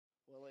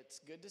it's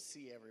good to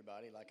see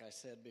everybody, like I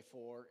said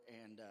before.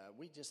 And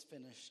we just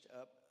finished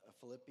up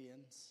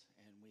Philippians,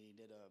 and we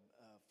did a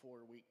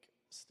 4-week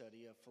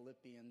study of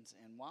Philippians.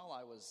 And while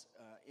I was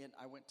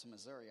I went to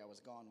Missouri. I was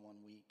gone 1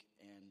 week,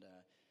 and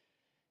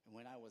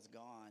when I was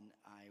gone,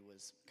 I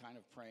was kind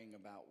of praying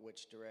about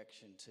which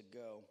direction to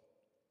go.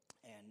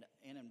 And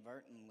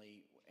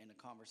inadvertently, in a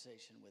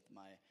conversation with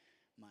my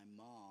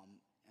mom,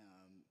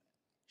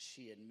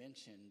 she had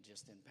mentioned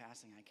just in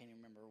passing, I can't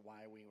even remember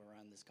why we were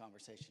on this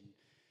conversation.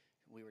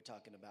 We were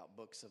talking about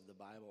books of the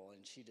Bible,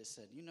 and she just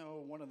said,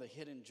 one of the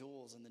hidden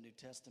jewels in the New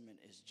Testament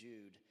is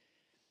Jude.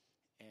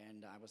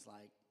 And I was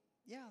like,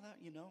 yeah,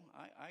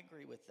 I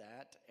agree with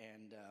that.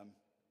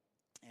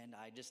 And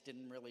I just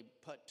didn't really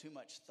put too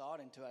much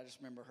thought into it. I just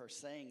remember her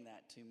saying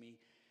that to me.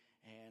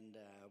 And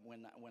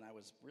when I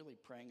was really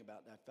praying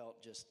about that, I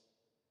felt just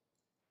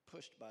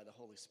pushed by the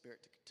Holy Spirit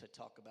to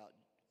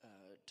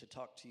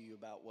talk to you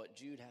about what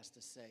Jude has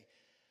to say,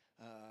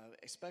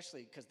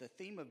 especially because the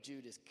theme of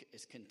Jude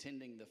is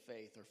contending the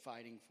faith or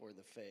fighting for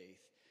the faith.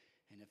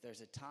 And if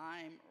there's a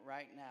time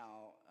right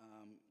now,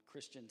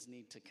 Christians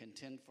need to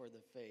contend for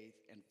the faith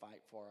and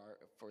fight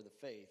for the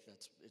faith.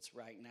 It's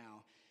right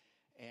now.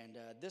 And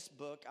this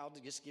book, I'll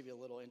just give you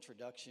a little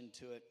introduction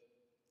to it.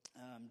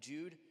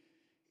 Jude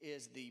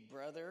is the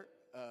brother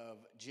of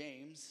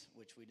James,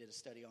 which we did a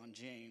study on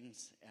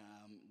James.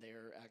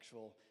 They're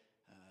actual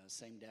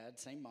same dad,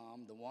 same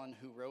mom. The one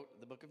who wrote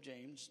the book of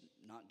James,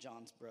 not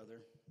John's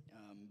brother,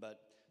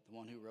 but the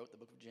one who wrote the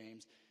book of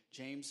James.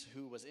 James,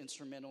 who was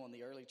instrumental in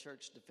the early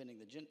church defending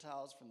the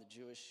Gentiles from the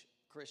Jewish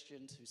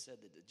Christians who said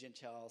that the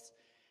Gentiles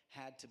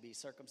had to be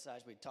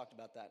circumcised. We talked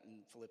about that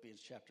in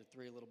Philippians chapter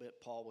 3 a little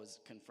bit. Paul was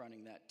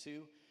confronting that too,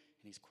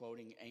 and he's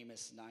quoting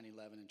Amos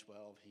 9:11 and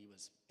 12. He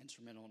was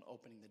instrumental in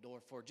opening the door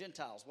for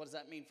Gentiles. What does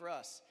that mean for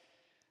us?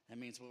 That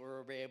means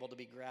we're able to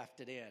be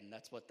grafted in.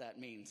 That's what that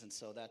means, and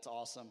so that's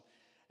awesome.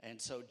 And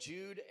so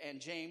Jude and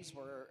James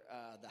were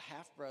the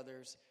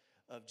half-brothers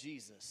of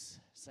Jesus.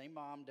 Same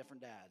mom,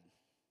 different dad.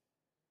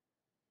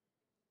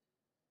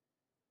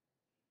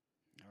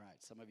 All right,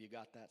 some of you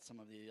got that. Some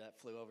of you, that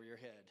flew over your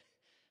head.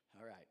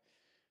 All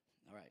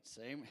right,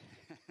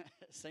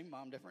 same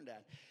mom, different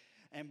dad.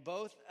 And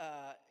both,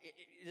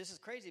 this is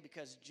crazy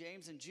because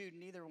James and Jude,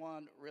 neither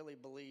one really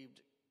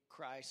believed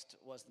Christ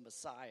was the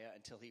Messiah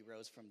until he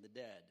rose from the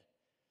dead.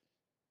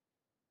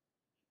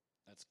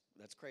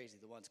 That's crazy.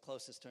 The ones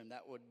closest to him,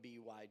 that would be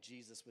why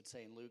Jesus would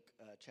say in Luke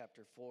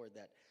chapter 4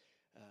 that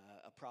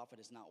a prophet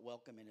is not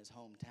welcome in his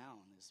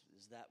hometown.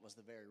 Is that was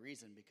the very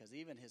reason, because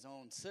even his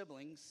own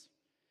siblings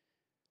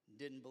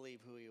didn't believe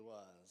who he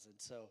was. And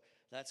so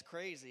that's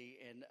crazy.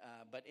 And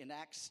but in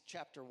Acts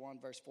chapter 1,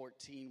 verse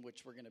 14,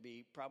 which we're going to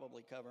be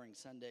probably covering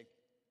Sunday,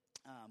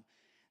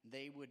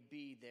 they would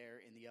be there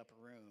in the upper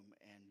room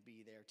and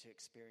be there to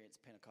experience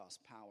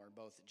Pentecost power.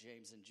 Both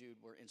James and Jude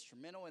were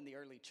instrumental in the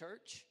early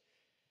church.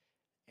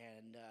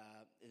 And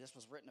this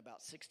was written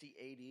about 60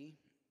 AD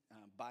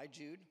by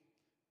Jude.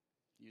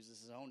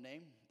 Uses his own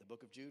name, the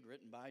book of Jude,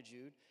 written by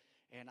Jude.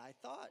 And I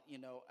thought,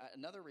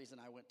 another reason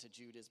I went to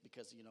Jude is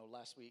because,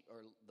 last week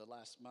or the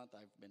last month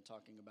I've been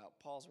talking about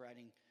Paul's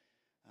writing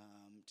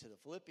to the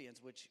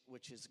Philippians,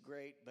 which is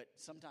great. But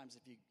sometimes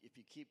if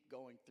you keep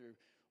going through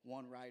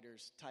one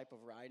writer's type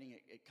of writing,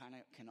 it kind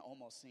of can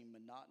almost seem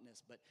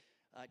monotonous. But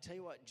I tell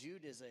you what,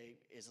 Jude is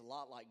a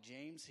lot like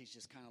James. He's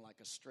just kind of like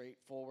a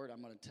straightforward.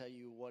 I'm going to tell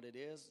you what it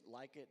is.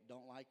 Like it,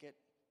 don't like it.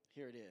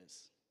 Here it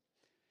is.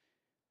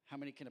 How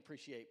many can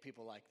appreciate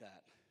people like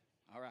that?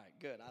 All right,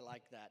 good. I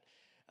like that.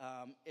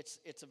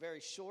 It's a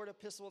very short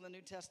epistle in the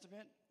New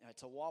Testament.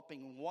 It's a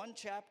whopping 1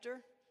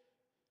 chapter.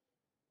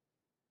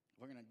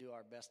 We're going to do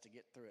our best to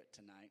get through it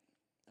tonight.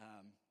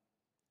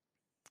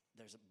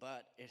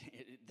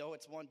 Though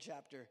it's 1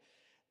 chapter,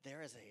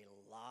 there is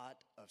a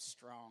lot of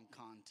strong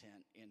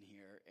content in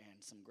here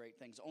and some great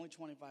things. Only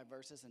 25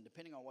 verses, and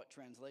depending on what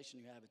translation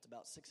you have, it's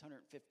about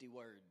 650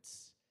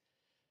 words.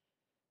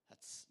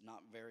 That's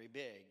not very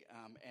big.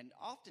 And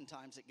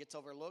oftentimes it gets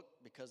overlooked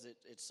because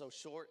it's so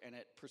short and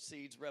it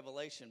precedes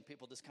Revelation.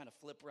 People just kind of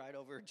flip right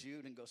over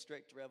Jude and go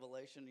straight to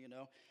Revelation,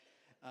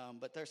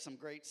 But there's some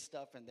great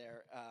stuff in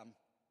there.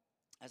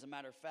 As a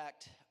matter of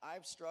fact,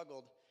 I've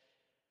struggled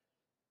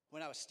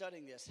when I was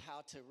studying this,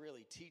 how to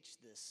really teach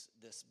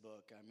this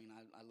book. I mean,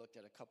 I looked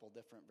at a couple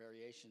different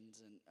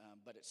variations,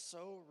 but it's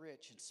so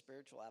rich in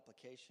spiritual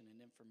application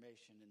and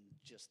information in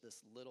just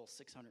this little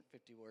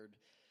 650-word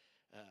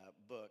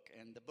book.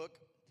 And the book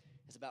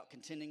is about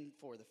contending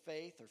for the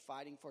faith or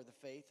fighting for the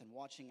faith and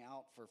watching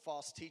out for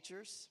false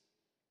teachers.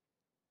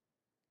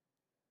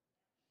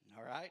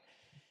 All right?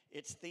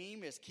 Its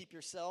theme is keep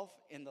yourself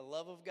in the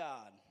love of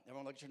God.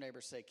 Everyone look at your neighbor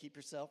and say, keep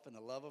yourself in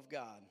the love of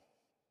God.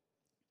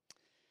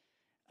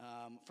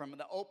 From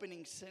the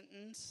opening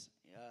sentence,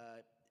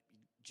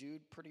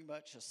 Jude pretty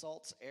much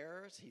assaults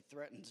errors. He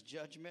threatens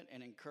judgment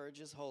and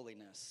encourages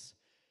holiness.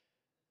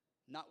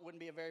 Wouldn't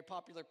be a very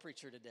popular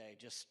preacher today.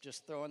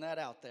 Just throwing that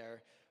out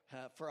there.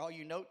 For all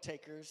you note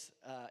takers,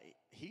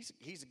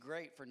 he's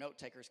great for note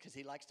takers because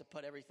he likes to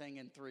put everything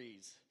in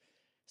threes.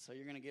 So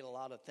you're going to get a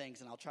lot of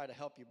things, and I'll try to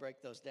help you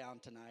break those down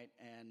tonight,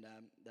 and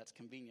that's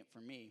convenient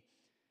for me.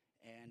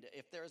 And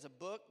if there's a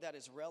book that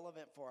is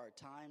relevant for our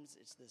times,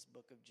 it's this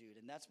book of Jude.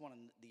 And that's one of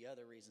the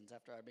other reasons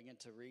after I began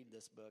to read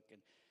this book,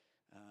 and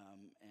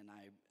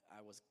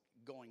I was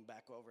going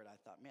back over it, I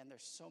thought, man,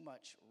 there's so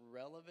much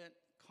relevant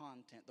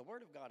content. The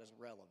Word of God is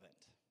relevant.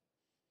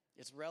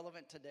 It's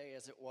relevant today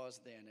as it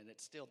was then, and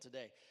it's still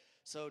today.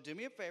 So do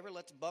me a favor,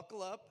 let's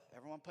buckle up.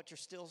 Everyone put your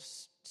steel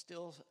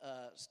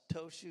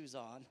toe shoes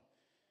on.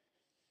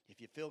 If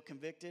you feel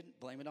convicted,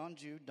 blame it on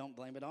Jude. Don't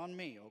blame it on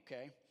me,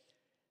 okay?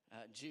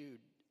 Jude,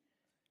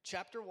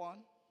 chapter 1,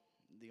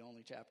 the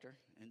only chapter.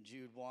 And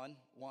Jude 1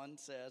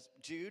 says,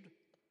 Jude,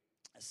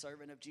 a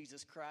servant of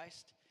Jesus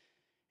Christ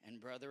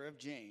and brother of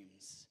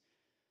James.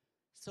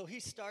 So he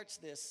starts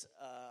this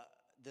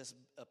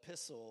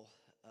epistle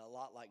a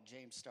lot like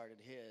James started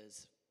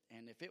his.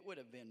 And if it would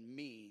have been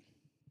me,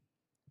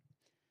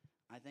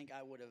 I think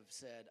I would have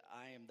said,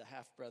 I am the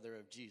half-brother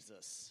of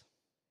Jesus.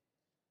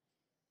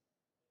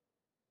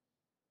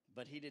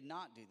 But he did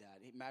not do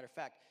that. Matter of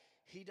fact,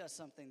 he does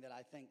something that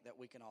I think that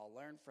we can all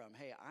learn from.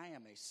 Hey, I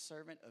am a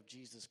servant of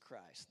Jesus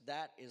Christ.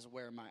 That is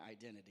where my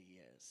identity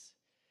is.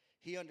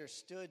 He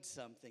understood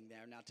something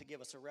there. Now, to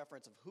give us a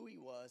reference of who he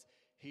was,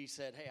 he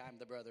said, hey, I'm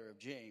the brother of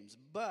James.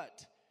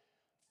 But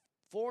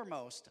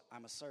foremost,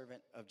 I'm a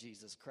servant of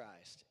Jesus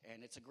Christ.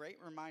 And it's a great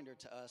reminder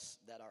to us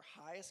that our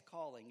highest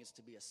calling is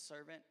to be a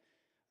servant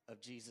of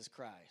Jesus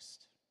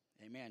Christ.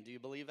 Amen. Do you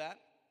believe that?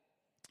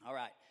 All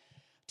right.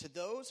 To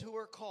those who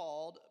are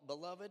called,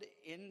 beloved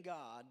in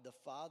God, the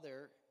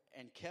Father,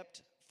 and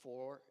kept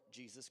for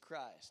Jesus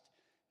Christ,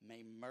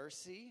 may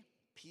mercy,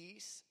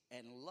 peace,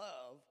 and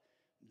love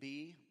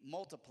be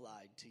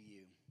multiplied to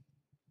you.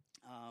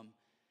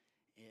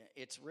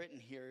 It's written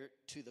here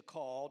to the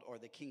called, or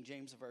the King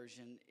James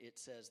Version, it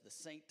says the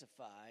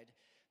sanctified.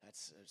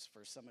 That's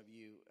for some of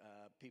you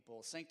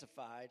people,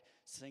 sanctified,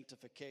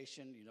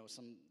 sanctification. You know,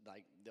 some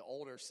like the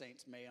older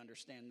saints may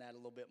understand that a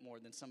little bit more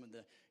than some of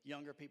the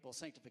younger people.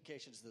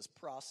 Sanctification is this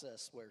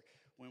process where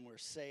when we're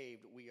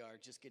saved, we are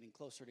just getting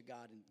closer to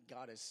God, and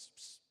God is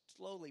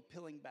slowly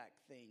peeling back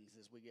things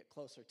as we get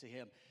closer to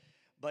Him.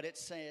 But it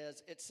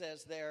says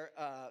there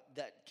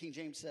that King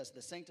James says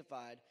the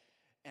sanctified,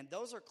 and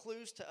those are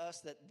clues to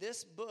us that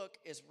this book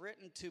is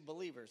written to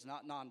believers,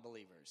 not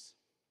non-believers.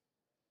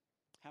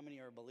 How many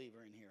are a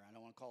believer in here? I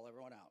don't want to call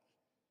everyone out.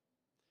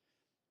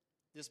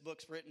 This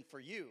book's written for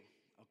you,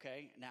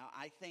 okay? Now,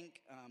 I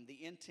think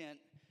the intent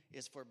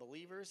is for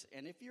believers,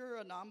 and if you're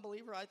a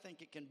non-believer, I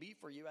think it can be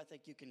for you. I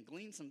think you can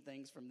glean some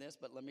things from this,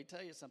 but let me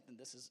tell you something.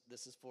 This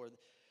is for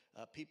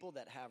people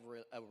that have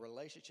a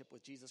relationship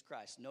with Jesus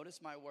Christ.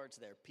 Notice my words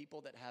there,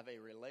 people that have a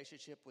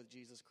relationship with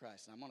Jesus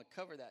Christ, and I'm going to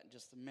cover that in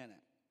just a minute.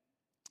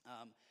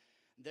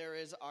 There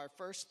is our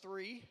first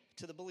three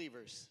to the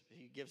believers.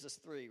 He gives us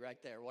three right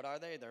there. What are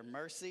they? They're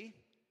mercy,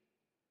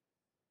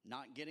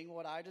 not getting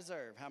what I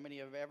deserve. How many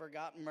have ever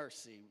gotten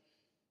mercy?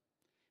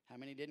 How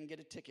many didn't get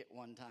a ticket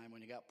one time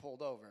when you got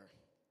pulled over?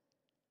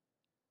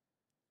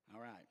 All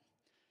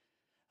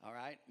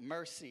right.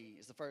 Mercy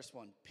is the first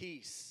one.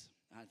 Peace.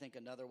 I think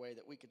another way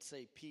that we could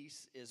say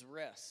peace is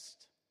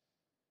rest.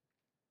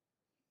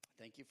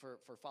 Thank you for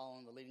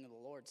following the leading of the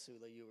Lord,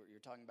 Sula. You're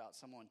talking about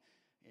someone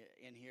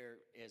in here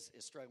is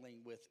struggling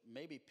with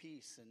maybe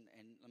peace, and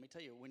let me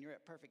tell you, when you're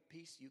at perfect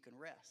peace, you can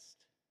rest.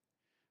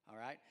 All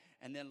right?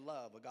 And then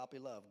love,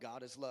 agape love.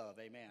 God is love.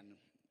 Amen.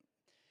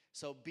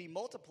 So be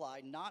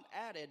multiplied, not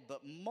added,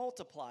 but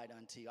multiplied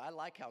unto you. I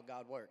like how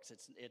God works.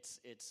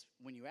 It's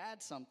when you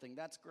add something,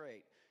 that's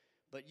great.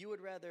 But you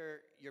would rather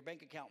your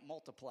bank account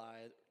multiply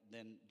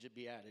than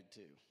be added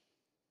to.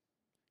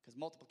 Because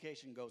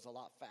multiplication goes a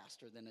lot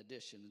faster than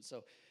addition. And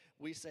so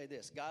we say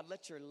this: God,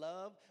 let your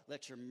love,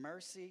 let your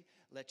mercy,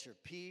 let your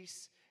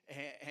peace,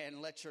 and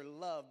let your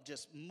love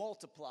just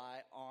multiply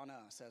on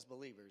us as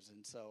believers.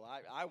 And so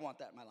I want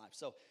that in my life.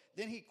 So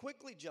then he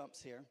quickly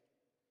jumps here,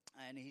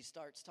 and he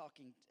starts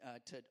talking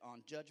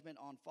on judgment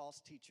on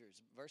false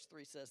teachers. Verse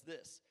 3 says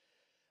this: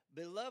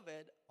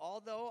 Beloved,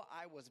 although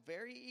I was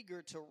very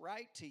eager to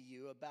write to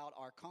you about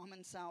our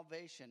common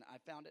salvation, I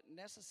found it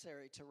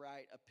necessary to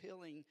write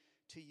appealing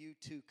to you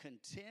to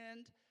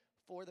contend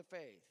for the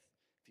faith.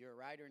 If you're a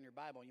writer in your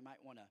Bible, you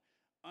might want to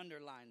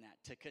underline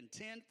that. To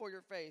contend for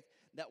your faith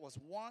that was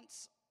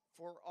once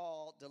for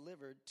all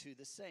delivered to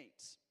the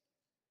saints.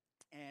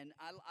 And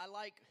I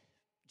like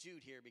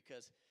Jude here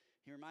because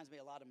he reminds me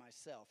a lot of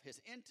myself. His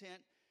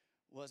intent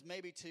was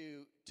maybe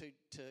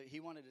he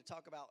wanted to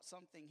talk about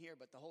something here,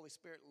 but the Holy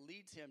Spirit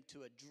leads him to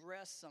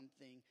address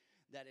something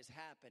that is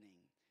happening.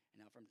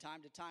 Now, from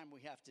time to time,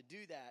 we have to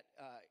do that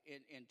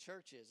in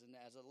churches, and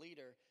as a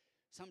leader,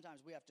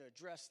 sometimes we have to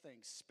address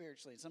things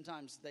spiritually.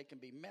 Sometimes they can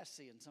be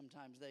messy, and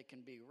sometimes they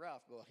can be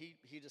rough. Well,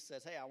 he just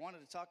says, hey, I wanted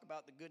to talk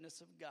about the goodness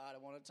of God. I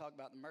wanted to talk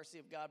about the mercy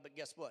of God, but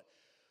guess what?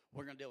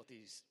 We're going to deal with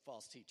these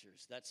false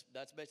teachers. That's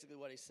basically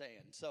what he's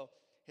saying. So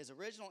his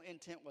original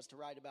intent was to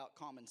write about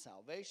common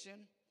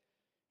salvation,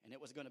 and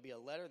it was going to be a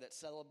letter that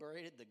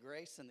celebrated the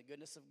grace and the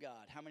goodness of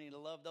God. How many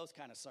love those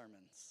kind of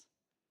sermons?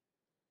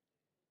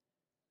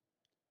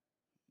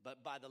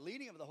 But by the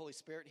leading of the Holy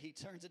Spirit, he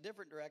turns a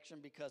different direction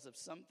because of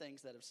some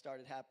things that have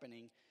started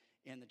happening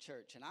in the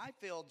church. And I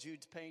feel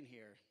Jude's pain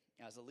here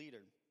as a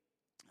leader.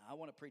 I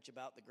want to preach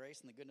about the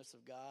grace and the goodness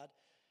of God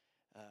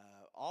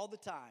all the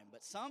time.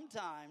 But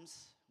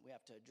sometimes we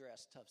have to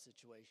address tough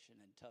situation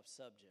and tough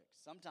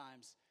subjects.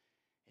 Sometimes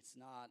it's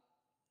not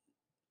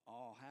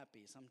all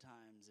happy.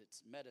 Sometimes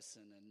it's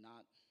medicine and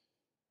not,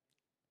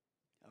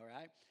 all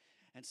right?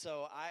 And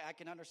so I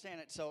can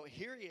understand it. So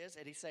here he is,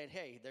 and he's saying,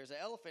 hey, there's an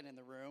elephant in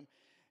the room,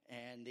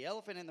 and the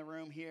elephant in the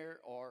room here,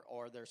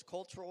 or there's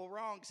cultural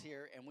wrongs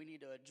here, and we need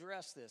to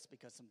address this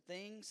because some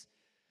things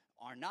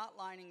are not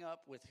lining up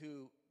with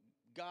who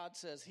God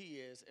says he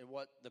is and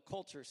what the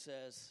culture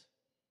says.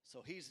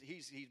 So he's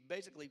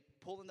basically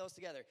pulling those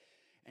together.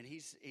 And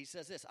he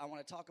says this, I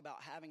want to talk about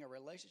having a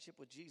relationship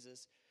with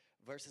Jesus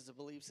versus a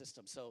belief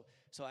system. So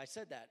I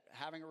said that,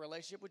 having a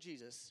relationship with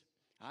Jesus,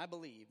 I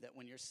believe that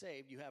when you're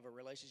saved, you have a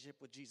relationship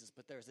with Jesus.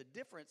 But there's a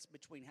difference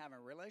between having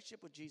a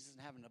relationship with Jesus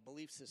and having a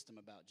belief system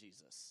about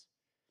Jesus.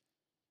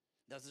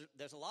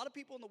 There's a lot of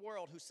people in the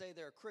world who say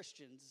they're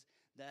Christians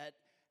that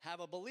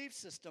have a belief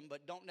system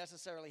but don't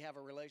necessarily have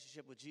a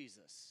relationship with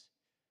Jesus.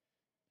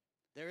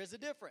 There is a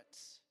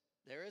difference.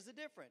 There is a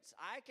difference.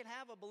 I can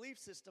have a belief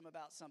system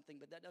about something,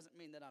 but that doesn't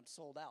mean that I'm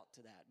sold out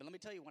to that. But let me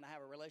tell you, when I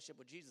have a relationship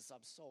with Jesus,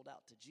 I'm sold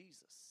out to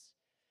Jesus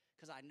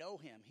because I know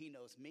him. He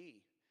knows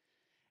me.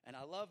 And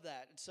I love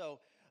that. And so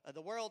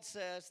the world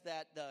says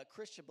that the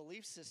Christian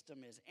belief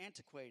system is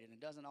antiquated and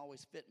doesn't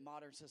always fit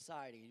modern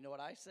society. You know what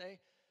I say?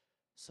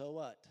 So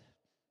what?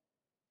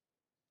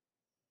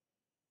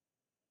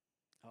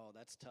 Oh,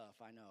 that's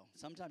tough, I know.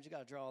 Sometimes you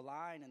got to draw a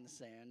line in the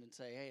sand and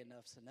say, hey,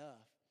 enough's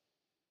enough.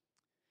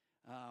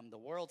 The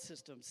world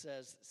system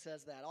says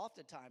that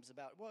oftentimes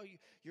about, well,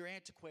 you're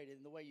antiquated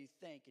in the way you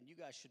think, and you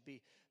guys should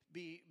be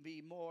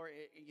more,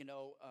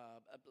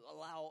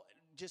 allow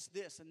just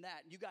this and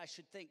that. You guys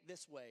should think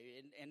this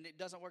way, and it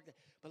doesn't work.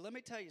 But let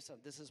me tell you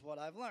something. This is what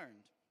I've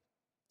learned.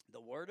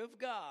 The Word of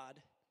God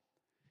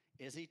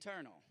is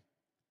eternal.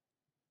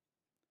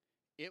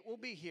 It will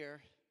be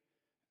here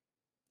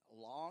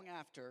long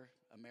after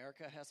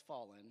America has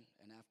fallen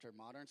and after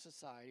modern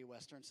society,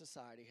 Western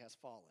society has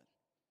fallen.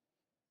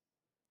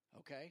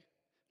 Okay?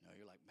 No,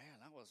 you're like, man,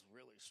 that was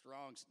really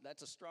strong.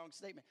 That's a strong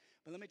statement.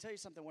 But let me tell you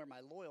something where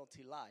my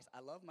loyalty lies. I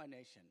love my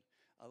nation.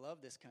 I love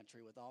this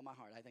country with all my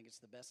heart. I think it's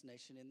the best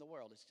nation in the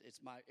world. It's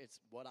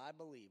what I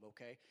believe,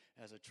 okay?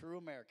 As a true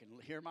American,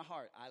 hear my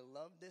heart. I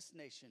love this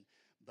nation,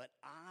 but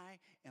I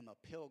am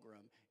a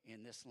pilgrim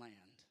in this land.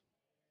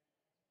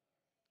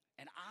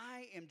 And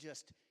I am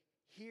just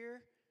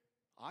here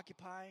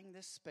occupying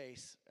this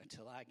space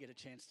until I get a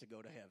chance to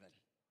go to heaven.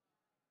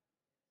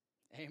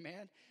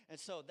 Amen. And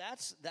so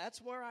that's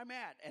where I'm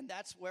at, and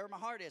that's where my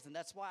heart is, and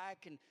that's why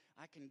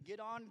I can get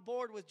on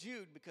board with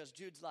Jude, because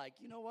Jude's like,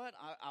 you know what?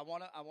 I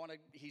wanna.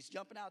 He's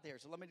jumping out there.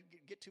 So let me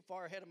get too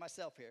far ahead of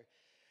myself here.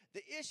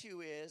 The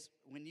issue is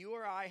when you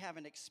or I have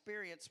an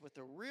experience with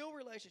a real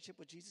relationship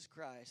with Jesus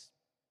Christ,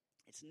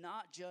 it's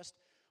not just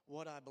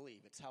what I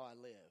believe; it's how I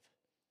live.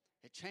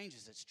 It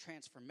changes. It's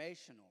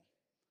transformational.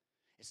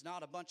 It's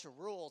not a bunch of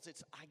rules.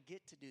 It's I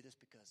get to do this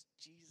because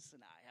Jesus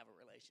and I have a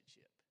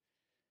relationship.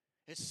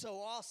 It's so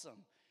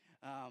awesome.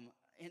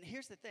 And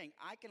here's the thing.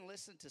 I can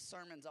listen to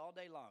sermons all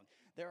day long.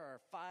 There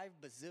are 5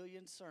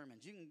 bazillion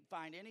sermons. You can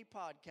find any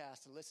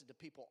podcast and listen to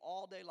people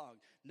all day long.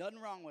 Nothing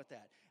wrong with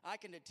that. I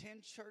can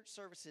attend church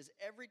services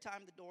every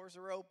time the doors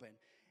are open.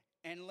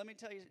 And let me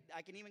tell you,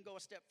 I can even go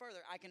a step further.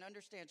 I can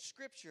understand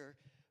Scripture,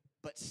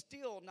 but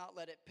still not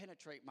let it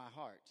penetrate my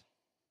heart.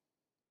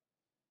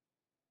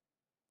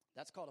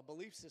 That's called a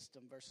belief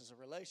system versus a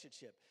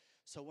relationship.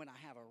 So when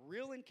I have a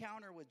real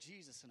encounter with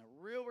Jesus and a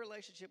real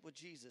relationship with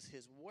Jesus,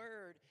 his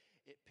word,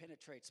 it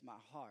penetrates my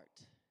heart.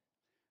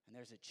 And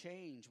there's a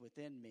change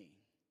within me.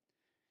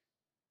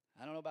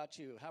 I don't know about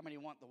you. How many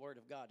want the word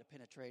of God to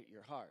penetrate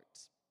your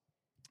hearts?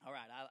 All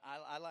right,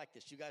 I like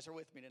this. You guys are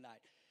with me tonight.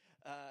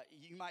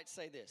 You might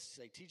say this.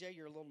 Say, TJ,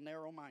 you're a little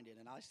narrow-minded.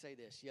 And I say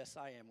this. Yes,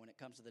 I am when it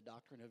comes to the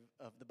doctrine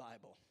of the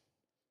Bible.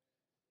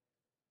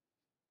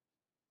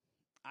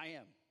 I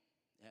am.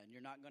 And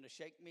you're not going to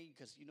shake me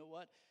because you know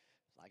what?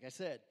 Like I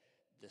said,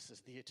 this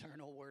is the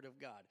eternal word of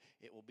God.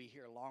 It will be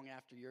here long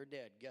after you're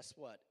dead. Guess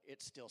what?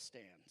 It still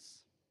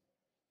stands.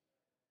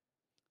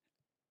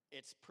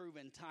 It's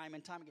proven time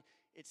and time again.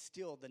 It's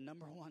still the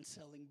number 1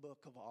 selling book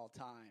of all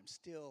time.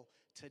 Still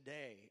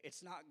today.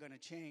 It's not going to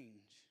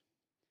change.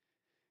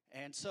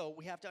 And so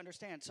we have to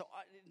understand. So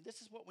this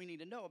is what we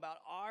need to know about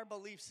our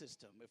belief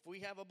system. If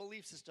we have a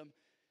belief system,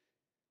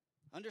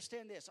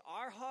 understand this.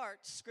 Our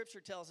hearts,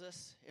 Scripture tells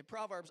us in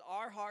Proverbs,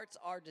 our hearts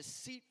are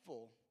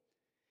deceitful.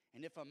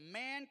 And if a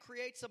man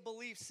creates a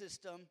belief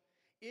system,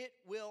 it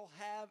will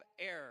have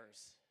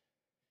errors.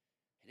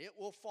 And it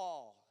will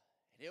fall.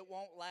 And it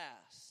won't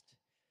last.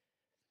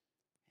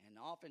 And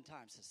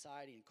oftentimes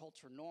society and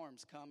cultural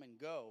norms come and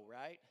go,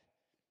 right?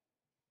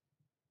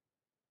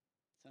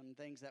 Some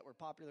things that were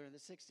popular in the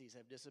 60s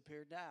have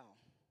disappeared now.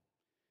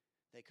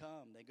 They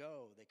come, they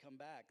go, they come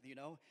back, you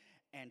know.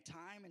 And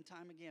time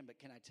again, but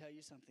can I tell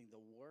you something? The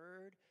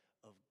Word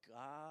of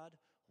God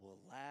will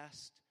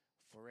last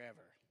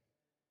forever.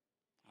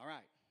 All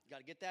right, you got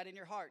to get that in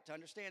your heart to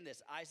understand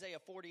this. Isaiah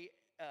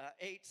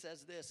 48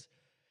 says this,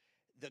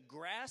 the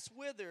grass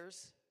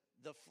withers,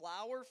 the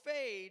flower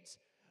fades,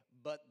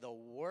 but the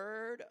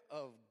word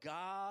of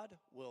God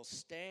will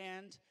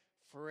stand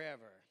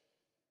forever.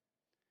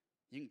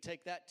 You can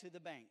take that to the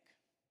bank.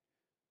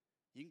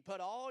 You can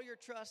put all your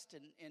trust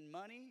in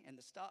money and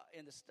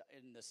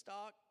the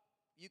stock.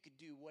 You could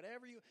do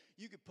whatever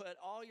you could put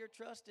all your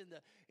trust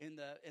in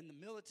the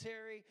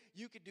military.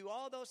 You could do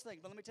all those things.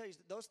 But let me tell you,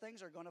 those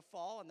things are going to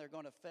fall and they're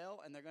going to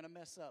fail and they're going to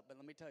mess up. But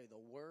let me tell you, the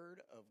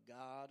word of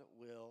God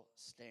will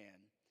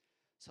stand.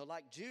 So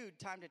like Jude,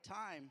 time to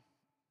time,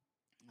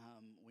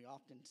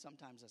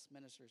 sometimes as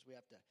ministers, we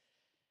have to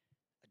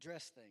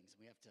address things.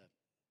 We have to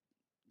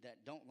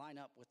that don't line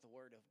up with the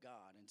word of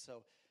God. And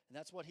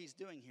that's what he's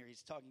doing here.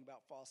 He's talking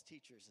about false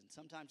teachers. And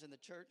sometimes in the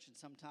church, and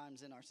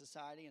sometimes in our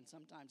society, and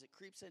sometimes it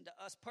creeps into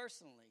us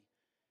personally.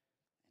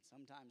 And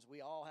sometimes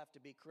we all have to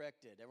be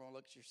corrected. Everyone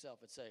look at yourself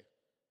and say,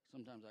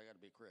 sometimes I got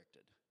to be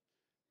corrected.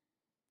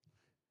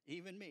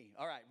 Even me.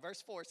 All right,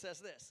 verse 4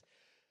 says this.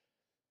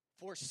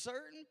 For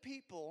certain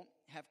people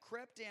have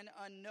crept in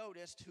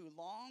unnoticed who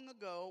long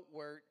ago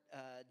were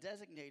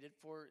designated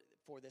for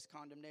this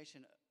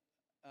condemnation,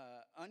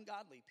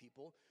 ungodly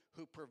people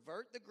who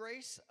pervert the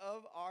grace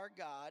of our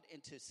God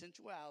into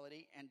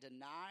sensuality and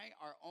deny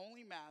our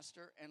only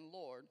Master and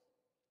Lord,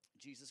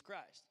 Jesus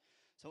Christ.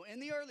 So in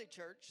the early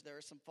church, there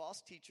are some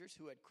false teachers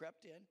who had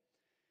crept in,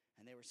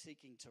 and they were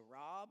seeking to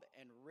rob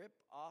and rip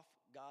off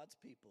God's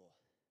people.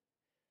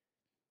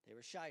 They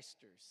were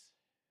shysters.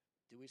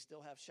 Do we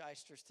still have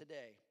shysters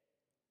today?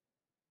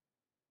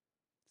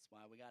 That's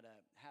why we got to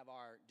have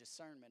our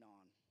discernment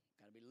on.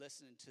 Got to be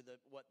listening to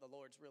what the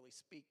Lord's really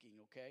speaking,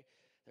 okay?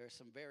 There are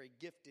some very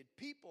gifted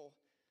people.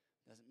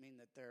 Doesn't mean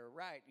that they're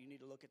right. You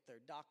need to look at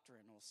their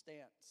doctrinal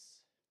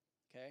stance,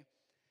 okay?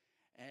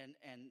 And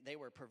they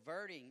were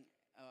perverting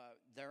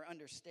their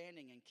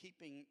understanding and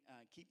keeping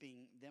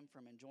them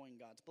from enjoying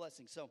God's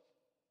blessing. So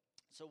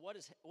what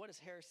is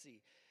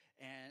heresy?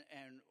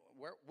 And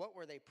what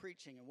were they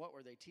preaching and what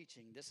were they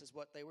teaching? This is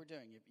what they were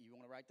doing. If you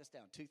want to write this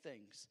down, two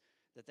things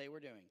that they were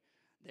doing.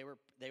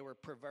 They were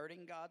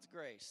perverting God's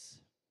grace.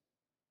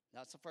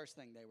 That's the first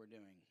thing they were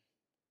doing.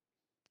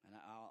 And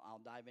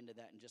I'll dive into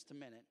that in just a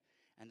minute.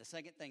 And the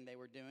second thing they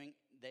were doing,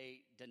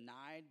 they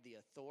denied the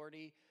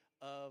authority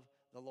of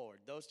the Lord.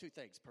 Those two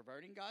things,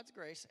 perverting God's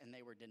grace, and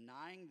they were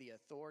denying the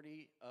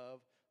authority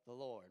of the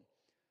Lord.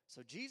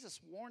 So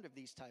Jesus warned of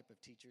these type of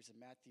teachers in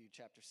Matthew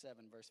chapter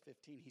 7, verse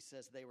 15. He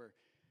says they were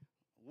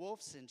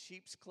wolves in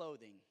sheep's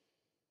clothing.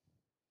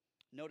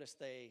 Notice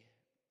they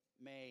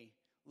may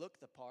look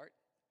the part.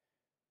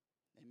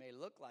 They may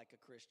look like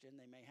a Christian.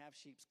 They may have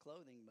sheep's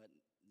clothing, but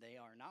they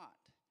are not.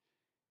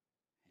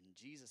 And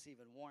Jesus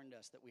even warned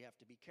us that we have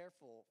to be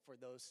careful for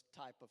those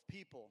type of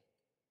people.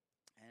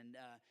 And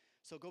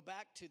so go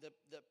back to the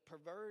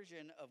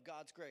perversion of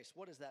God's grace.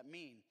 What does that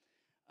mean?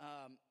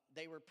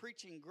 They were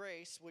preaching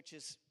grace, which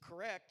is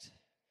correct,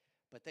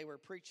 but they were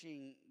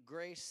preaching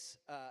grace,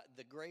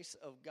 the grace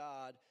of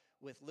God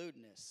with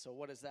lewdness. So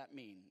what does that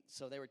mean?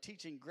 So they were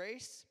teaching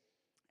grace,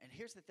 and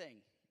here's the thing.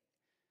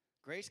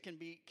 Grace can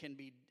be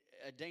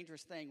a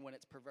dangerous thing when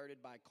it's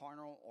perverted by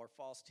carnal or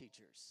false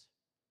teachers.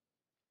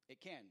 It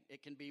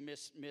can be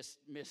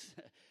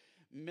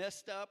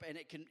messed up, and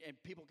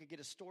people can get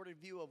a distorted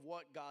view of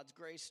what God's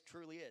grace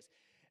truly is.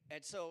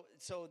 And so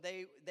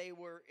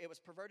it was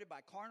perverted by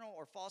carnal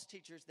or false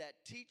teachers that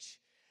teach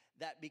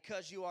that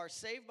because you are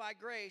saved by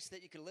grace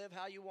that you can live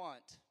how you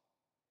want.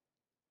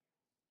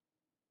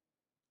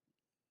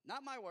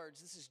 Not my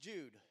words, this is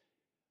Jude.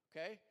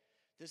 Okay?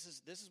 This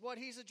is what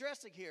he's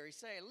addressing here. He's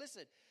saying,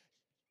 listen,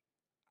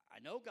 I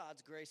know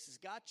God's grace has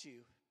got you.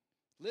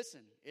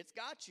 Listen, it's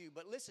got you,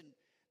 but listen,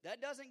 that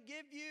doesn't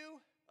give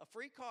you a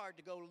free card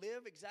to go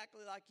live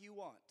exactly like you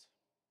want.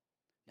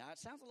 Now, it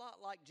sounds a lot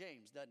like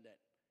James, doesn't it?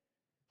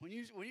 When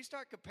you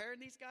start comparing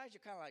these guys, you're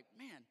kind of like,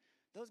 man,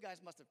 those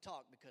guys must have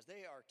talked because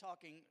they are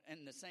talking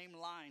in the same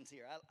lines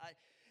here.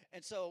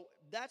 And so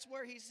that's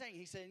where he's saying.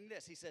 He's saying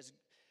this. He says,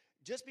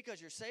 just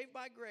because you're saved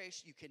by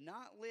grace, you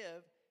cannot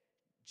live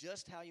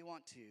just how you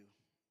want to.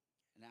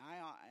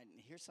 And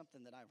here's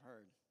something that I've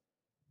heard.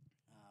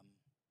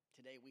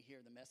 Today we hear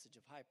the message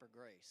of hyper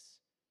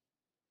grace.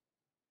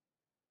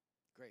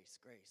 Grace,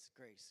 grace,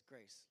 grace,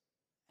 grace.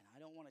 And I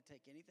don't want to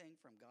take anything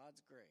from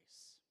God's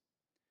grace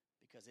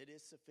because it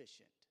is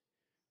sufficient.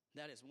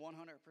 That is 100%.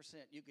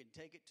 You can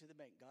take it to the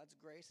bank. God's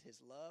grace, His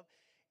love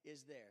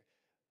is there,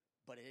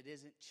 but it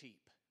isn't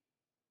cheap.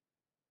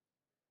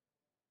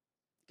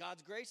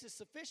 God's grace is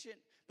sufficient,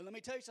 but let me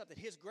tell you something.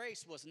 His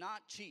grace was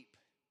not cheap.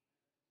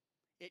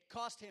 It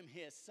cost Him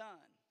His Son.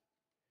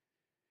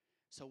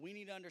 So we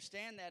need to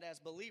understand that as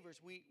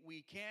believers,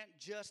 we can't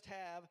just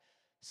have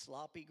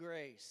sloppy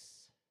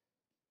grace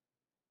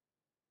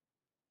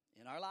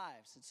in our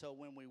lives. And so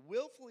when we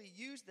willfully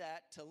use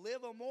that to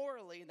live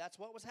immorally, that's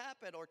what was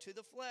happened, or to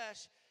the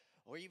flesh,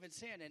 or even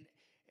sin.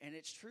 And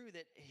it's true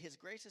that His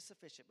grace is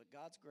sufficient, but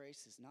God's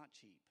grace is not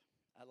cheap.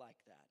 I like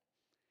that.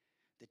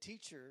 The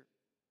teachers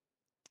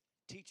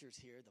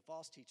here, the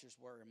false teachers,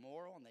 were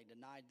immoral and they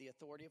denied the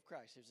authority of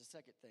Christ. Here's the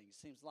second thing. It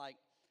seems like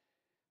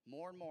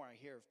more and more I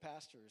hear of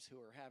pastors who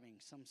are having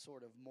some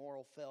sort of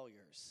moral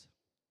failures.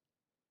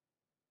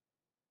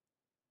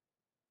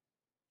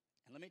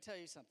 And let me tell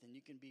you something.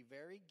 You can be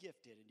very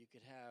gifted and you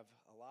could have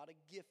a lot of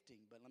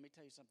gifting, but let me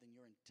tell you something.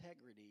 Your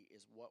integrity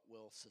is what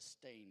will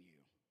sustain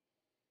you.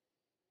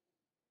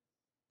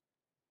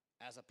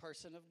 As a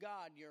person of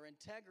God, your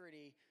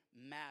integrity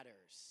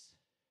matters.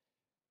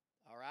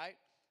 All right?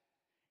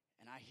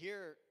 And I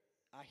hear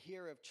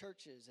of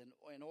churches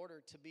in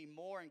order to be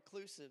more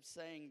inclusive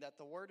saying that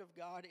the Word of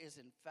God is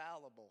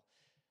infallible.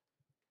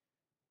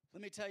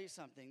 Let me tell you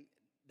something.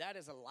 That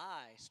is a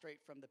lie straight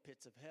from the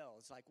pits of hell.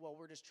 It's like, well,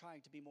 we're just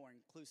trying to be more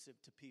inclusive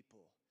to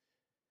people.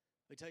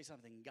 Let me tell you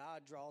something.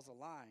 God draws a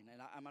line.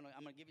 And I'm going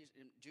to give you,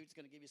 Jude's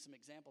going to give you some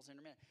examples in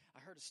a minute. I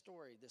heard a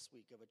story this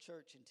week of a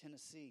church in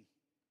Tennessee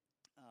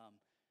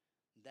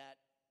that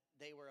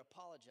they were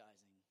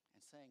apologizing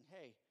and saying,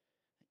 hey,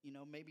 you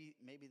know, maybe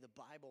the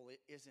Bible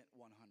isn't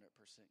 100%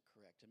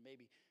 correct. And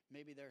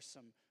maybe there's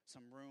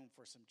some room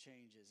for some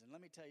changes. And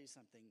let me tell you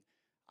something.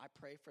 I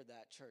pray for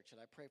that church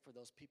and I pray for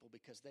those people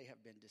because they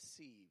have been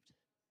deceived.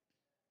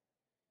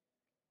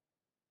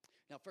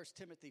 Now, 1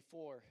 Timothy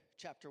 4,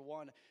 chapter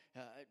 1,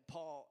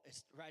 Paul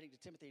is writing to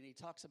Timothy and he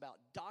talks about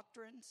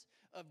doctrines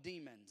of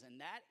demons.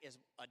 And that is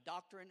a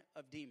doctrine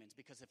of demons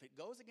because if it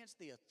goes against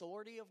the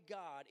authority of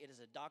God, it is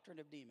a doctrine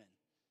of demon.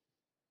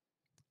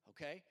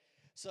 Okay?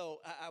 So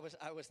I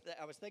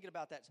was thinking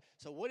about that.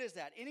 So what is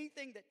that?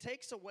 Anything that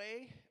takes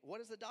away, what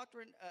is the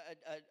doctrine?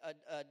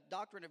 A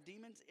doctrine of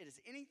demons? It is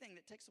anything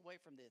that takes away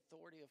from the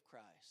authority of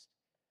Christ.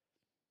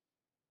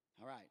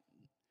 All right.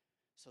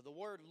 So the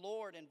word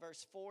Lord in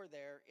verse 4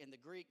 there in the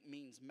Greek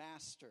means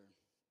master.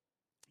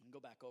 And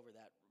go back over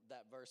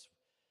that verse.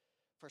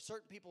 For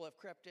certain people have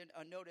crept in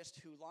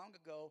unnoticed who long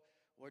ago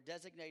were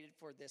designated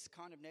for this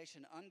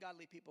condemnation,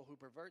 ungodly people who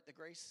pervert the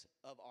grace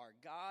of our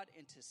God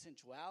into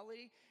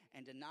sensuality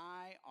and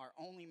deny our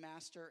only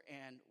master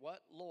and what?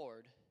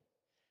 Lord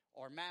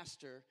or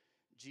master,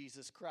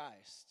 Jesus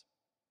Christ.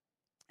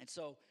 And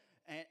so,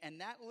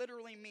 and that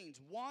literally means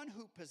one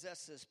who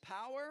possesses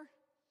power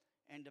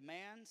and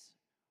demands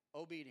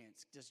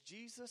obedience. Does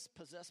Jesus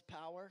possess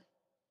power?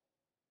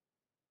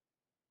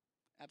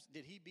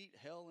 Did he beat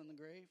hell in the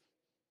grave?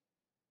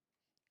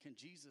 Can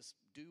Jesus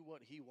do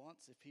what he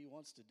wants if he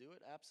wants to do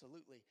it?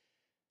 Absolutely.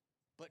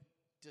 But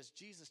does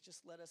Jesus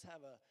just let us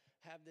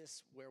have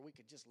this where we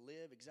could just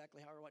live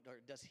exactly how we want?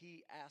 Or does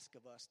he ask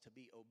of us to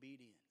be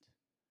obedient?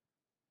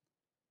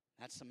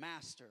 That's the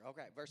master.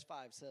 Okay, verse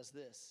 5 says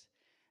this.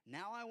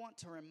 Now I want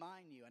to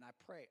remind you, and I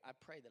pray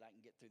that I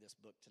can get through this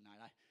book tonight.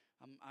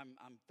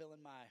 I'm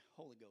feeling my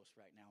Holy Ghost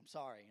right now. I'm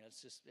sorry.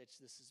 This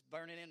is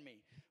burning in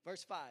me.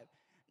 Verse 5.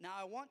 Now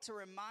I want to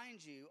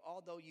remind you,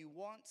 although you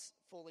once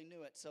fully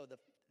knew it. So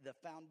the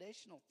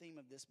foundational theme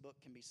of this book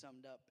can be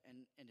summed up,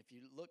 and if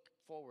you look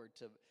forward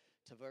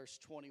to verse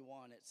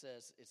 21, it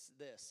says, it's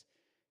this.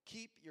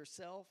 Keep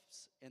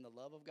yourselves in the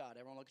love of God.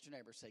 Everyone look at your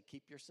neighbor, say,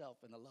 keep yourself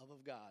in the love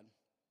of God.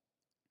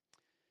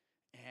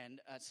 And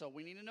so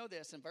we need to know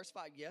this. In verse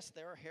 5, yes,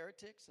 there are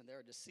heretics and there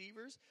are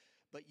deceivers,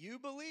 but you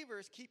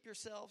believers keep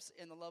yourselves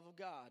in the love of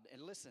God.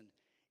 And listen,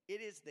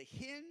 it is the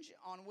hinge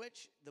on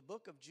which the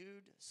book of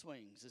Jude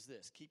swings is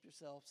this. Keep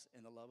yourselves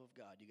in the love of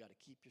God. You got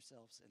to keep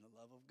yourselves in the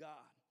love of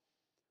God.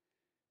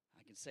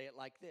 I can say it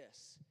like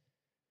this.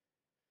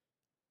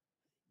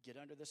 Get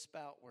under the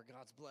spout where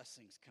God's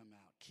blessings come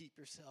out. Keep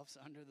yourselves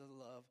under the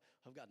love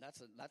of God.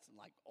 That's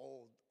like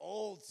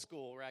old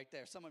school right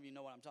there. Some of you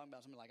know what I'm talking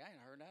about. Some of you are like, I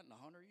ain't heard that in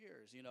 100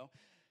 years, you know.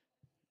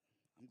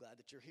 I'm glad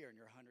that you're here and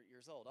you're 100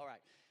 years old. All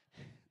right.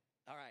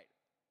 All right.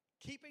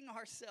 Keeping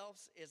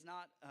ourselves is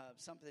not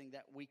something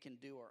that we can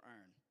do or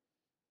earn.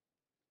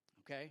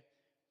 Okay?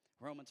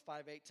 Romans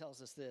 5:8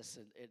 tells us this,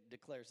 and it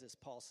declares this.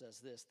 Paul says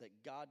this,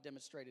 that God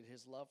demonstrated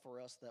his love for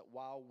us that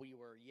while we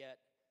were yet,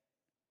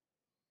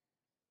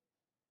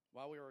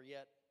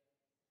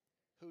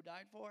 who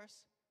died for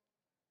us?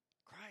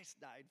 Christ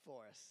died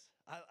for us.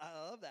 I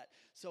love that.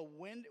 So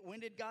when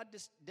did God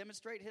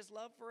demonstrate his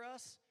love for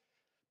us?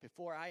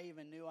 Before I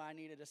even knew I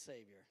needed a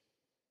Savior.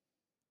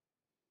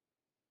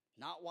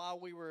 Not while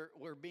we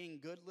were being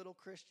good little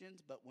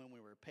Christians, but when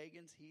we were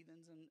pagans,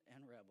 heathens,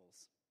 and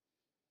rebels.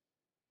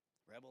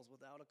 Rebels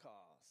without a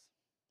cause.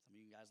 Some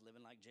of you guys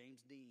living like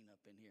James Dean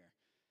up in here.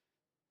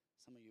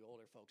 Some of you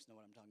older folks know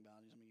what I'm talking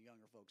about. Some of you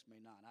younger folks may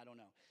not. I don't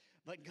know.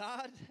 But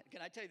God,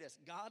 can I tell you this?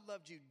 God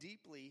loved you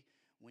deeply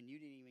when you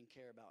didn't even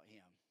care about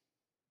him.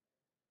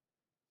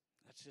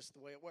 That's just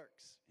the way it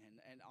works.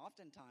 And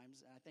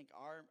oftentimes, I think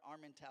our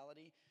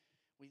mentality,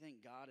 we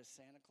think God is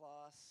Santa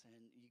Claus,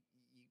 and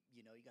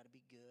you know, you got to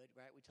be good,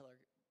 right? Is there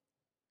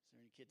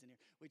any kids in here?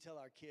 We tell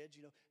our kids,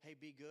 you know, hey,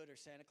 be good or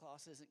Santa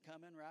Claus isn't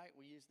coming, right?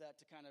 We use that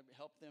to kind of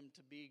help them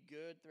to be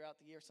good throughout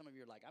the year. Some of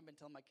you are like, I've been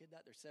telling my kid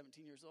that. They're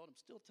 17 years old. I'm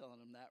still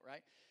telling them that,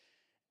 right?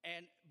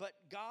 But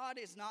God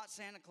is not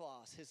Santa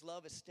Claus. His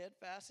love is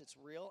steadfast, it's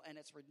real, and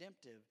it's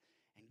redemptive.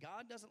 And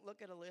God doesn't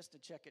look at a list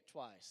and check it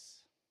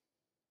twice.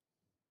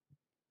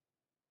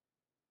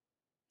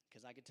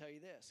 Because I can tell you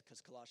this,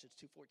 because Colossians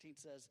 2:14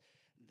 says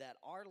that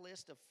our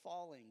list of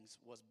fallings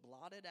was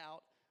blotted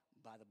out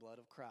by the blood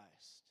of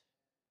Christ.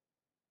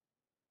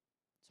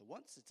 So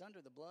once it's under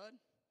the blood,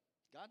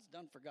 God's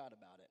done forgot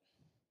about it.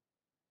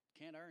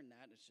 Can't earn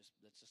that. That's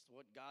just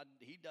what God,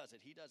 He does it.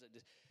 He does it.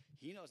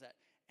 He knows that.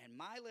 And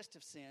my list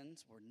of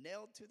sins were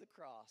nailed to the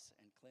cross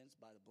and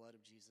cleansed by the blood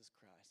of Jesus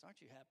Christ. Aren't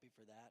you happy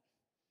for that?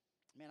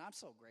 Man, I'm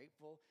so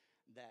grateful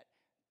that,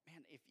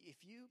 man,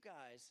 if you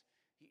guys,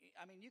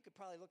 I mean, you could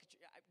probably look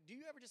at do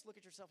you ever just look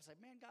at yourself and say,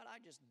 man, God, I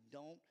just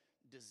don't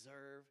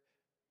deserve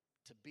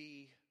to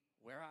be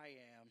where I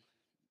am.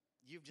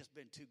 You've just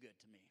been too good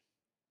to me.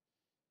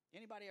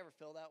 Anybody ever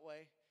feel that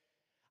way?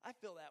 I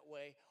feel that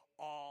way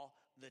all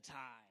the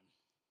time.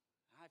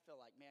 I feel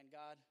like, man,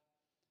 God,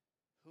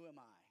 who am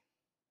I?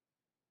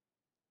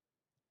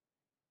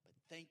 But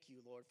thank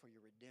you, Lord, for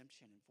your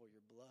redemption and for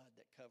your blood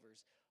that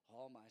covers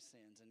all my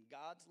sins. And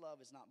God's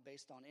love is not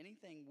based on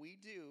anything we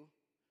do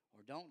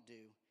or don't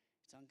do.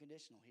 It's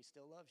unconditional. He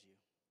still loves you.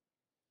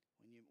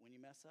 When you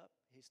mess up,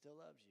 He still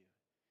loves you.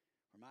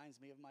 Reminds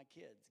me of my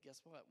kids.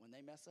 Guess what? When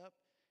they mess up,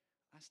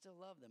 I still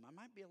love them. I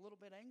might be a little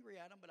bit angry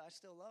at them, but I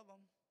still love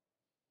them.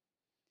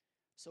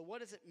 So what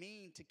does it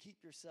mean to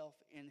keep yourself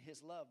in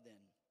His love then?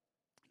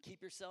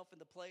 Keep yourself in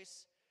the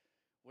place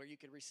where you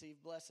can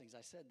receive blessings.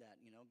 I said that,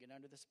 get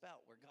under the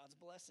spout where God's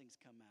blessings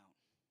come out.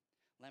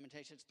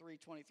 Lamentations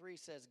 3:23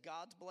 says,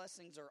 God's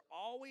blessings are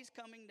always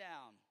coming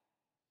down.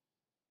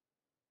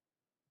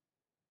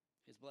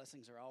 His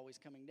blessings are always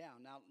coming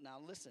down. Now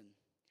listen,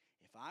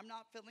 if I'm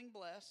not feeling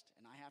blessed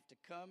and I have to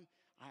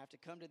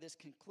come to this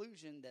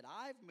conclusion that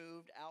I've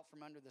moved out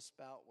from under the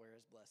spout where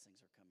His blessings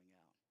are coming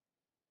out.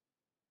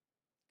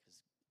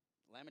 Because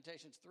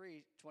Lamentations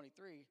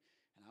 3:23,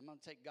 and I'm going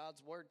to take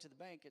God's word to the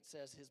bank, it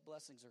says His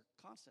blessings are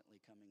constantly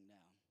coming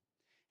down.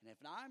 And if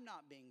I'm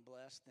not being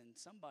blessed, then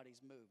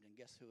somebody's moved, and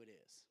guess who it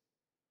is?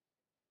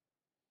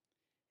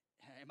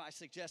 Am I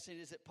suggesting,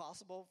 is it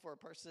possible for a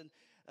person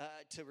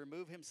to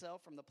remove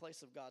himself from the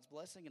place of God's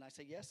blessing? And I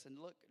say yes, and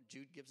look,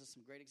 Jude gives us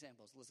some great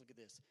examples. Let's look at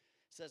this.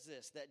 It says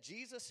this, that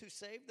Jesus who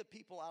saved the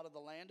people out of the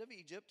land of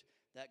Egypt,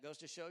 that goes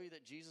to show you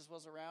that Jesus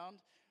was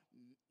around.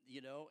 We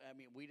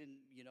didn't,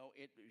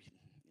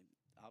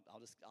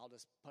 I'll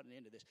just put an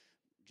end to this.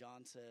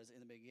 John says, in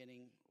the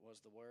beginning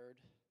was the Word,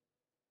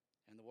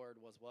 and the Word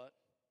was what?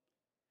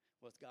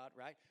 Was God,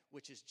 right?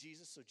 Which is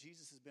Jesus. So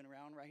Jesus has been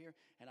around right here.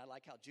 And I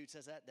like how Jude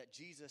says that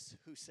Jesus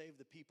who saved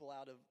the people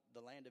out of the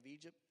land of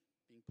Egypt,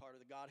 being part of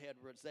the Godhead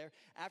was there,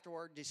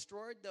 afterward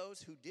destroyed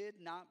those who did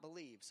not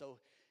believe. So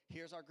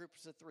here's our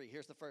groups of three.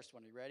 Here's the first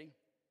one. Are you ready?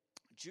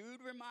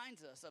 Jude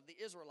reminds us of the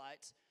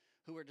Israelites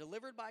who were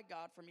delivered by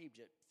God from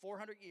Egypt.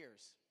 400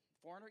 years.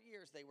 400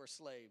 years they were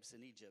slaves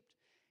in Egypt.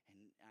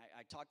 And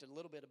I talked a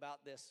little bit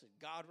about this.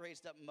 God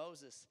raised up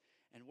Moses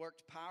and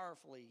worked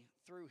powerfully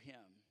through him.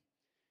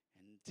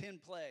 And 10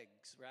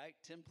 plagues, right?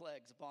 10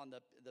 plagues upon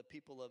the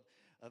people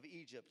of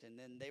Egypt. And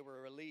then they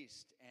were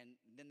released. And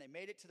then they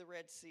made it to the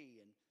Red Sea.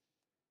 And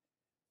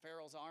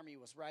Pharaoh's army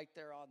was right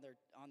there on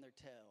their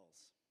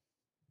tails.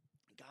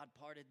 God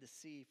parted the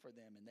sea for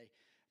them. And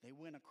they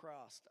went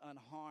across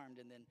unharmed.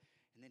 And then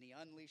He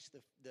unleashed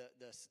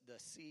the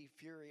sea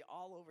fury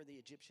all over the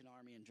Egyptian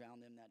army and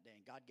drowned them that day.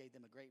 And God gave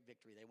them a great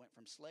victory. They went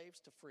from slaves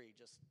to free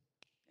just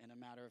in a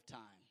matter of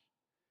time.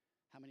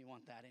 How many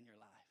want that in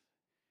your life?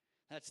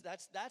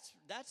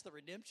 That's the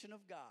redemption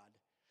of God.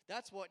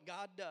 That's what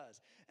God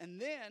does.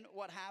 And then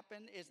what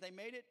happened is they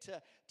made it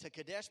to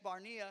Kadesh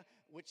Barnea,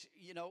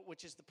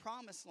 which is the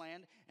promised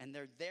land, and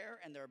they're there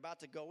and they're about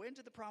to go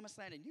into the promised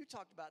land. And you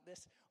talked about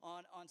this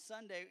on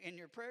Sunday in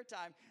your prayer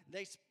time.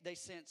 They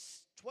sent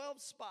 12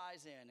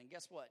 spies in, and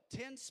guess what?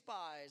 10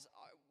 spies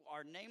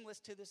are nameless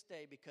to this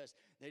day because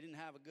they didn't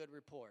have a good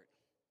report.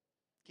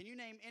 Can you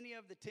name any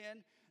of the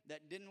 10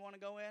 that didn't want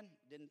to go in?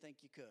 Didn't think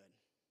you could.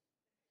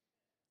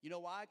 You know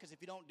why? Because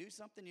if you don't do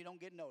something, you don't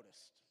get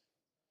noticed.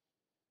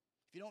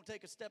 If you don't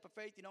take a step of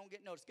faith, you don't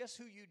get noticed. Guess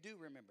who you do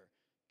remember?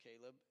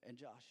 Caleb and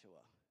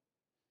Joshua.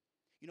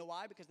 You know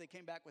why? Because they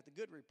came back with a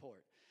good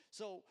report.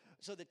 So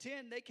the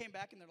 10, they came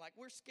back and they're like,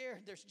 we're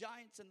scared. There's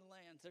giants in the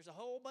lands. There's a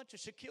whole bunch of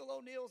Shaquille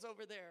O'Neals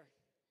over there.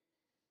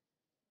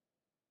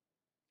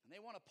 And they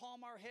want to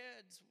palm our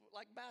heads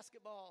like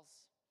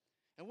basketballs.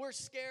 And we're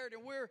scared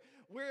and we're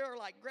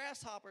like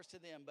grasshoppers to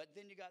them. But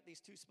then you got these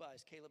two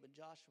spies, Caleb and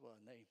Joshua,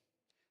 and they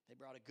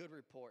brought a good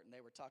report, and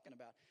they were talking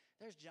about,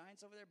 there's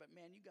giants over there, but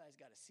man, you guys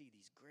got to see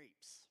these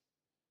grapes.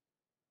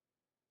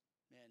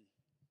 Man,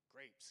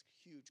 grapes,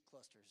 huge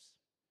clusters.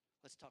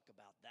 Let's talk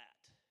about that.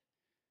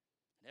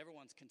 And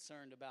everyone's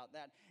concerned about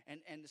that.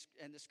 And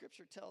the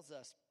scripture tells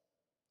us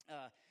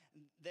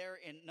there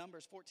in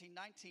Numbers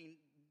 14:19,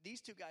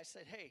 these two guys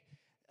said, hey,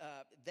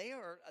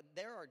 there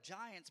are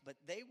giants, but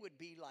they would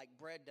be like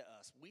bread to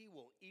us. We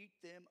will eat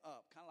them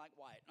up, kind of like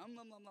Wyatt. Nom,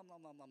 nom, nom, nom,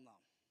 nom, nom, nom,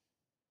 nom.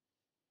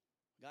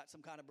 Got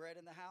some kind of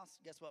bread in the house?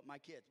 Guess what? My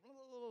kids, blah,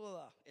 blah, blah, blah,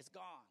 blah. It's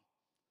gone.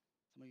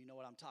 Some of you know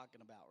what I'm talking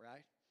about,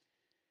 right?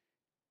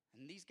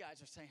 And these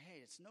guys are saying,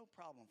 hey, it's no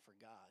problem for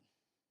God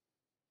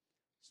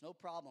It's no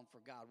problem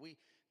for God.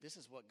 This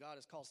is what God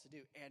has called us to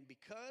do. And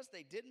because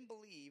they didn't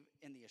believe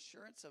in the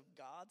assurance of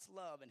God's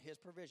love and his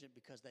provision,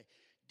 because they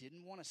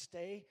didn't want to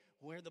stay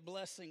where the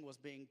blessing was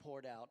being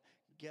poured out,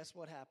 guess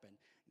what happened?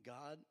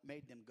 God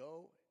made them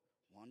go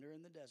wander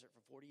in the desert for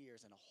 40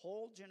 years, and a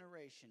whole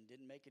generation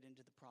didn't make it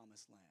into the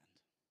promised land.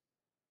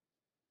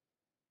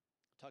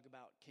 Talk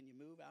about, can you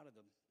move out of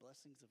the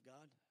blessings of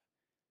God?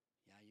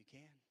 Yeah, you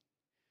can.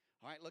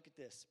 All right, look at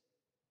this.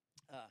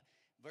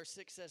 Verse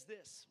 6 says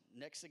this.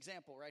 Next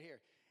example right here.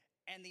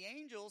 And the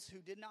angels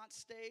who did not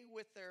stay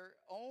with their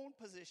own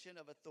position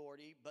of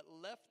authority, but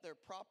left their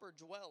proper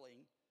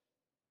dwelling,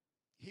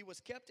 he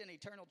was kept in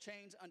eternal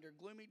chains under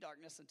gloomy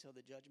darkness until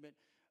the judgment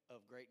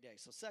of great day.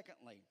 So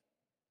secondly,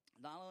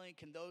 not only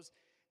can those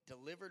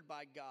delivered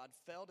by God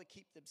fail to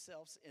keep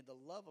themselves in the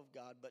love of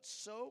God, but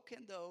so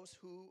can those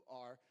who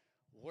are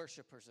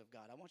worshipers of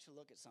God. I want you to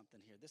look at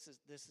something here. This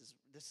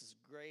is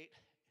great.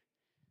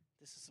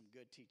 This is some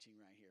good teaching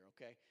right here,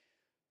 okay?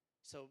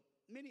 So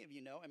many of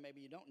you know, and maybe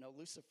you don't know,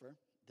 Lucifer,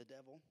 the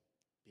devil,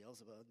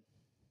 Beelzebub,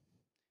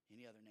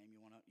 any other name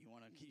you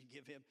want to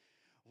give him,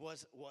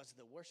 was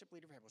the worship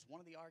leader of heaven, was one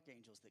of the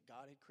archangels that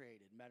God had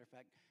created. Matter of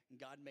fact,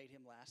 God made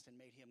him last and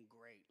made him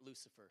great,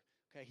 Lucifer.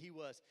 Okay, he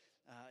was.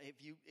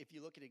 If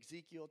you look at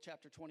Ezekiel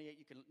chapter 28,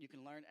 you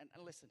can learn. And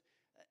listen,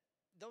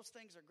 those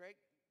things are great.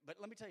 But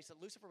let me tell you, so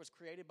Lucifer was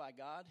created by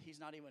God. He's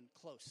not even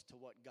close to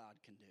what God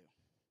can do.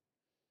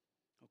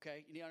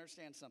 Okay, you need to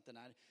understand something.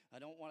 I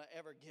don't want to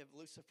ever give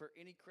Lucifer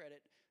any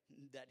credit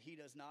that he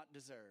does not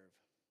deserve.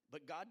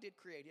 But God did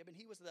create him, and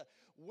he was the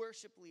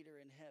worship leader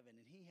in heaven.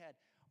 And he had,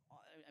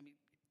 I mean,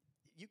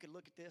 you could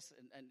look at this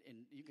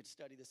and you could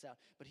study this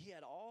out. But he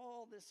had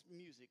all this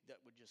music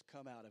that would just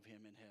come out of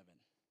him in heaven.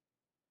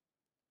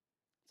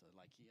 So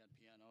like he had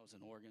pianos and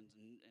organs,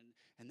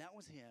 and that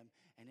was him.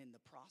 And in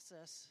the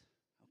process,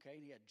 okay,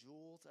 and he had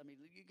jewels. I mean,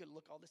 you could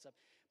look all this up.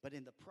 But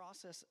in the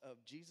process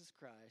of Jesus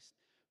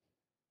Christ,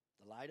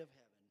 the light of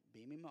heaven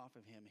beaming off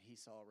of him, he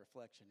saw a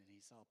reflection, and he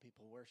saw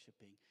people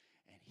worshiping.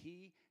 And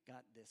he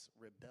got this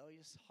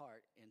rebellious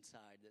heart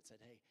inside that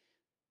said, hey,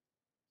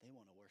 they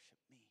want to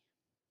worship me.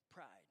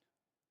 Pride.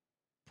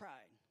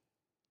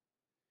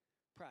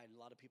 A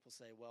lot of people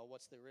say, well,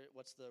 what's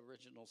the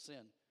original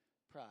sin?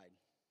 Pride.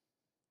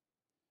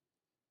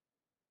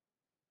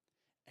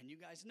 And you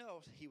guys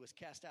know he was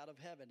cast out of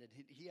heaven, and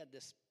he had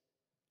this,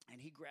 and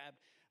he grabbed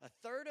a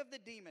third of the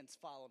demons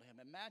followed him.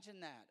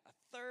 Imagine that, a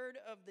third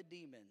of the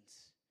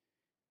demons.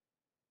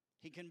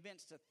 He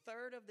convinced a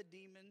third of the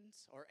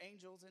demons or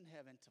angels in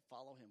heaven to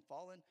follow him,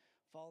 fallen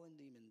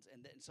demons.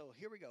 And so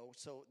here we go.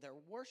 So they're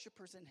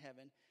worshipers in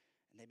heaven,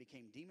 and they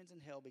became demons in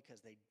hell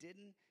because they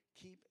didn't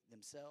keep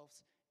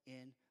themselves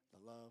in the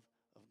love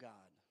of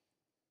God.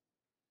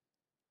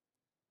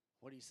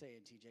 What are you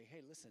saying, TJ? Hey,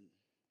 listen.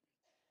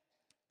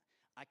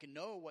 I can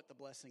know what the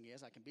blessing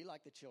is. I can be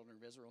like the children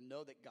of Israel,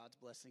 know that God's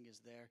blessing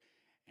is there,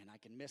 and I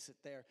can miss it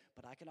there.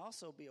 But I can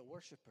also be a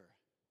worshiper.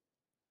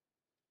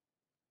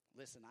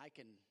 Listen, I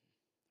can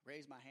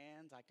raise my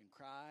hands. I can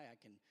cry.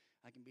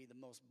 I can be the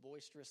most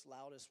boisterous,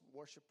 loudest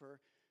worshiper,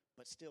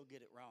 but still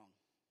get it wrong.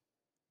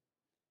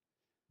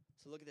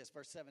 So look at this.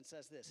 Verse 7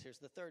 says this. Here's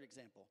the third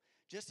example.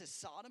 Just as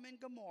Sodom and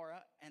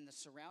Gomorrah and the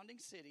surrounding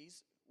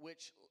cities,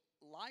 which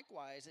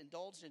likewise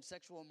indulged in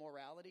sexual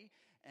immorality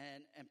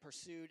and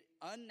pursued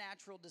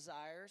unnatural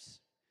desires.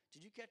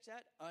 Did you catch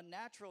that?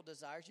 Unnatural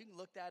desires. You can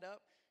look that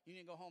up. You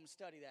need to go home and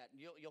study that. And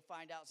you'll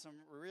find out some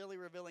really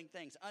revealing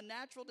things.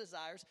 Unnatural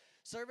desires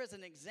serve as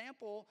an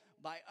example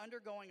by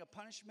undergoing a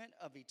punishment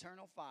of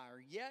eternal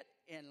fire. Yet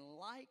in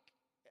like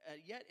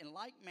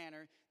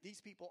manner,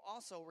 these people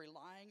also,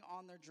 relying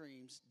on their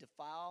dreams,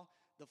 defile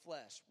the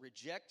flesh,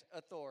 reject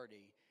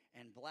authority,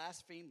 and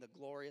blaspheme the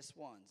glorious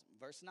ones.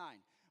 Verse 9.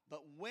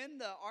 But when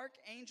the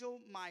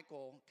archangel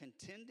Michael,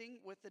 contending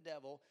with the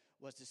devil,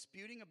 was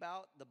disputing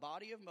about the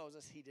body of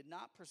Moses, he did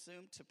not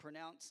presume to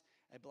pronounce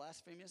a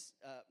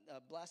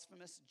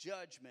blasphemous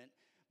judgment,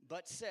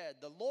 but said,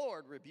 "The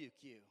Lord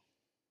rebuke you."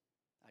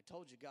 I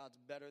told you God's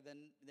better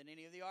than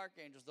any of the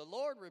archangels. The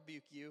Lord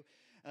rebuke you.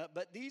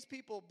 But these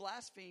people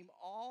blaspheme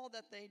all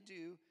that they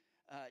do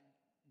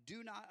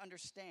not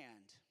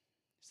understand.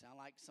 Sound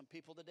like some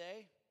people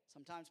today?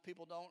 Sometimes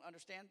people don't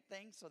understand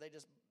things, so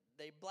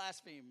they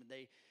blaspheme.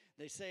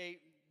 They say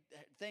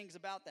things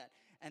about that.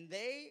 And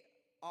they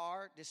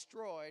are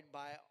destroyed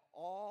by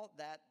all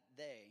that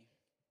they,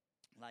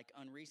 like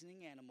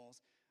unreasoning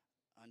animals,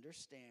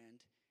 understand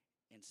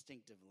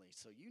instinctively.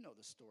 So you know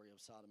the story of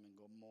Sodom and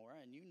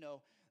Gomorrah, and you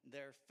know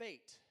their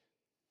fate.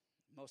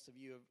 Most of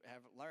you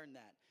have learned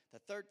that. The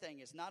third thing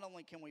is, not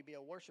only can we be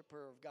a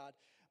worshiper of God,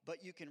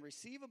 but you can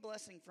receive a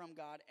blessing from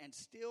God and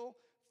still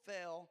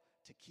fail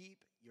to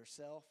keep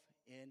yourself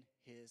in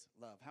his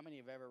love. How many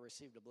have ever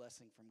received a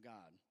blessing from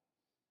God?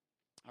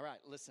 All right,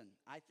 listen,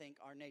 I think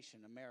our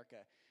nation,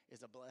 America,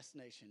 is a blessed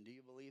nation. Do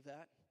you believe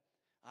that?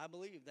 I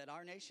believe that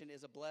our nation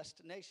is a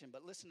blessed nation.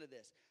 But listen to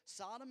this.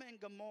 Sodom and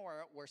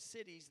Gomorrah were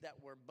cities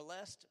that were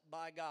blessed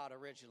by God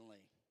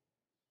originally.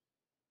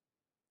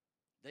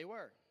 They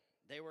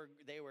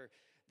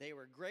They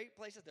were great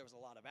places. There was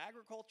a lot of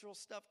agricultural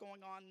stuff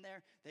going on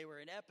there. They were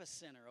an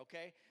epicenter,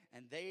 okay?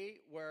 And they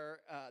were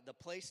the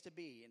place to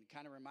be. And it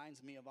kind of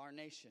reminds me of our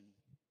nation.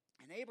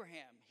 And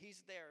Abraham,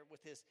 he's there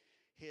with his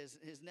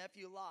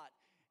nephew Lot.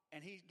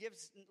 And he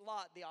gives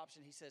Lot the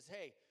option. He says,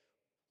 hey,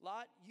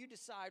 Lot, you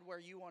decide where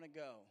you want to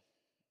go.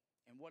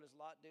 And what does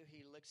Lot do?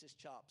 He licks his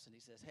chops and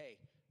he says, hey,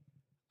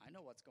 I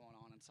know what's going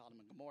on in Sodom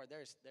and Gomorrah.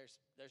 There's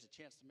a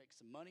chance to make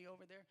some money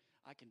over there.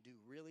 I can do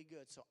really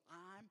good. So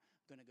I'm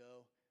going to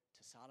go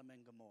to Sodom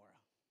and Gomorrah.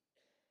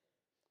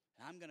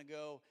 And I'm going to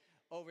go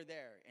over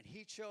there. And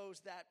he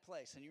chose that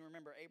place. And you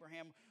remember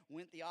Abraham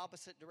went the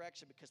opposite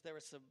direction because there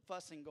was some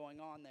fussing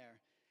going on there.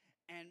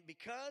 And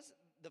because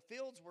the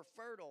fields were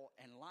fertile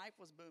and life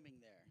was booming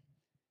there,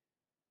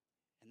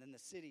 and then the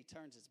city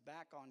turns its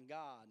back on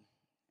God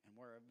and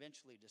were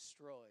eventually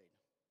destroyed.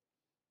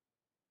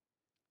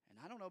 And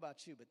I don't know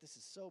about you, but this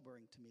is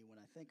sobering to me when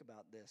I think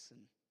about this.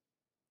 And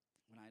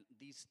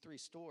these three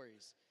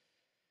stories,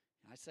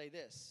 and I say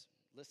this,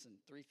 listen,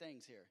 three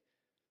things here.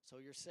 So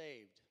you're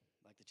saved,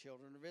 like the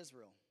children of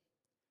Israel.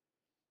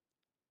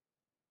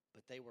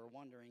 But they were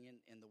wandering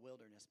in the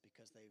wilderness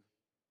because they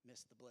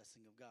missed the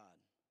blessing of God.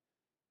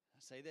 I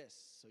say this,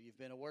 so you've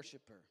been a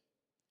worshiper.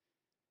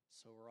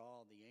 So were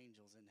all the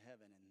angels in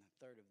heaven, and a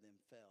third of them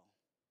fell.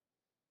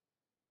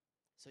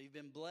 So you've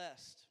been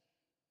blessed.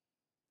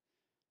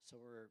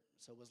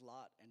 So was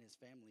Lot and his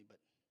family, but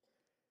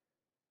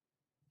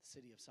the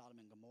city of Sodom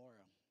and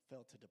Gomorrah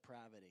fell to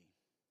depravity.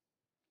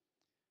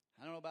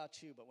 I don't know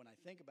about you, but when I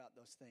think about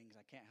those things,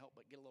 I can't help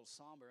but get a little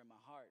somber in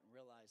my heart and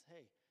realize,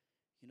 hey,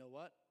 you know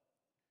what?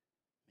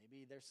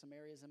 Maybe there's some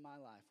areas in my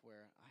life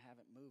where I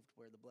haven't moved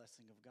where the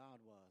blessing of God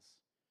was.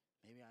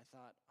 Maybe I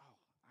thought, oh,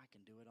 I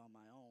can do it on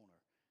my own,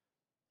 or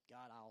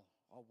God, I'll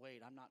wait.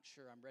 I'm not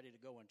sure I'm ready to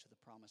go into the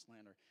promised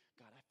land. Or,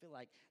 God, I feel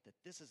like that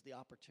this is the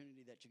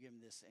opportunity that you give me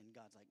this. And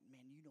God's like,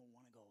 man, you don't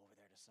want to go over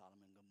there to Sodom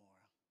and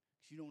Gomorrah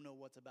because you don't know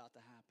what's about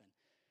to happen.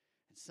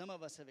 And some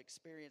of us have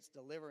experienced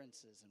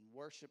deliverances and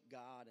worshiped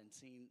God and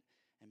seen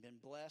and been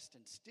blessed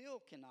and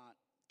still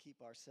cannot keep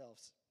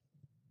ourselves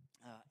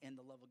in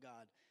the love of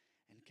God.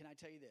 And can I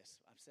tell you this?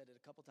 I've said it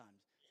a couple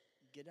times.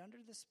 Get under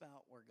the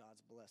spout where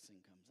God's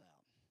blessing comes out.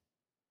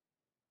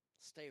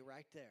 Stay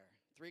right there.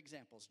 3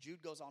 examples.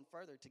 Jude goes on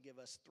further to give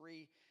us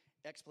 3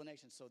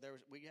 explanations. So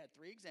we had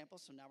 3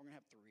 examples, so now we're going to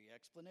have 3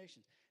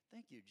 explanations.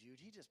 Thank you, Jude.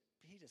 He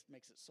just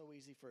makes it so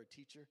easy for a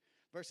teacher.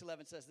 Verse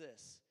 11 says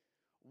this,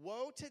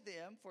 woe to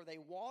them, for they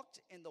walked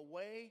in the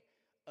way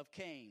of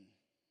Cain.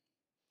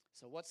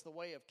 So what's the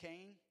way of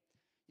Cain?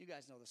 You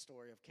guys know the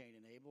story of Cain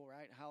and Abel,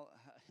 right?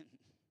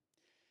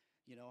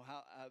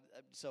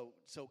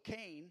 So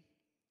Cain,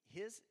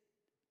 his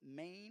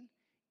main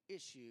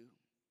issue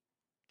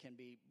can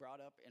be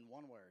brought up in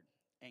one word,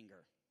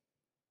 anger.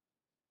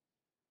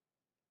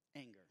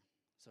 Anger.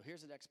 So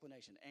here's an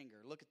explanation,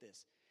 anger. Look at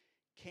this.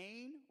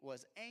 Cain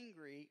was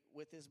angry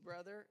with his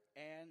brother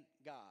and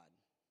God.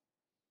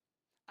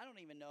 I don't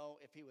even know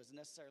if he was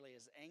necessarily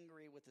as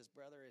angry with his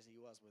brother as he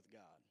was with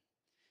God.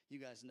 You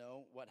guys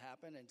know what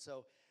happened. And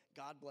so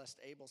God blessed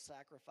Abel's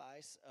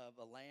sacrifice of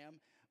a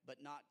lamb,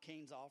 but not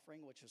Cain's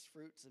offering, which was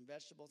fruits and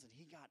vegetables. And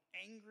he got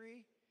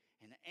angry.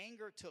 And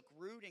anger took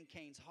root in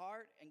Cain's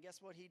heart, and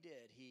guess what he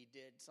did? He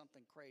did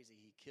something crazy.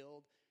 He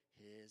killed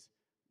his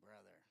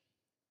brother.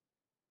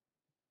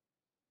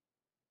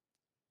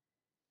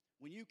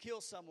 When you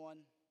kill someone,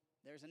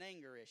 there's an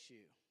anger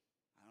issue.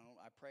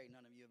 I pray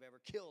none of you have ever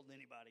killed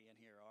anybody in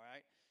here, all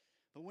right?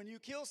 But when you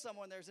kill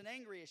someone, there's an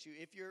angry issue.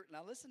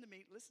 Now listen to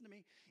me.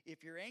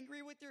 If you're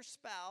angry with your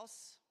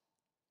spouse,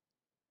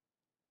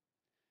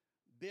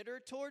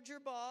 bitter towards your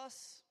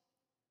boss,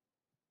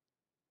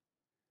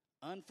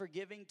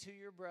 unforgiving to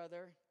your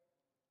brother,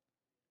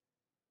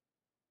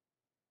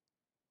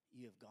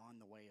 you have gone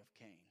the way of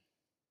Cain.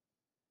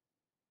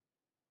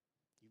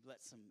 You've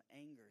let some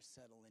anger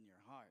settle in your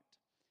heart.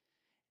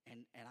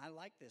 And I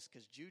like this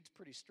because Jude's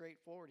pretty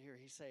straightforward here.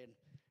 He's saying,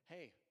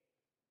 hey,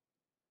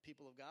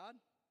 people of God,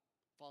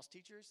 false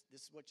teachers,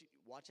 this is what you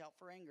watch out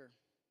for anger.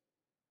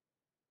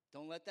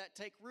 Don't let that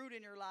take root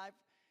in your life.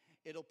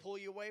 It'll pull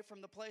you away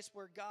from the place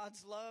where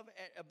God's love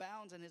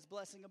abounds and his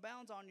blessing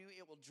abounds on you.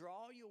 It will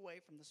draw you away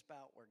from the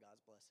spout where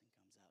God's blessing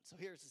comes out. So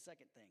here's the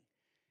second thing.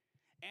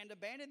 And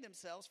abandoned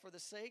themselves for the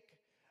sake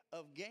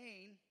of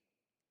gain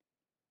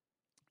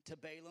to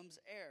Balaam's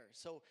error.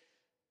 So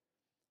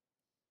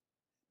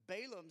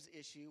Balaam's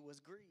issue was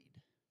greed.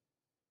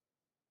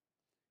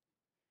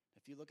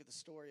 If you look at the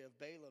story of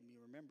Balaam, you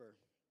remember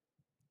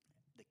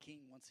the king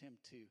wants him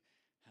to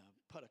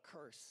put a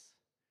curse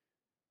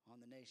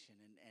on the nation,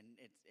 and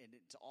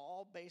it's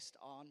all based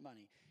on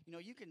money. You know,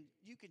 you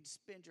can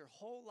spend your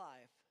whole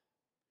life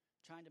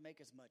trying to make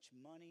as much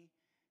money,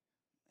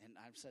 and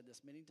I've said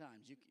this many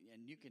times.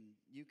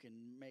 You can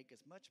make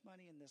as much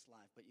money in this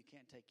life, but you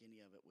can't take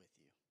any of it with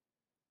you.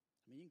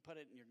 I mean, you can put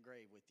it in your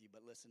grave with you,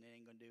 but listen, it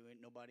ain't going to do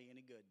nobody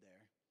any good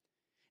there.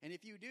 And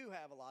if you do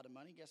have a lot of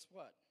money, guess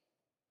what?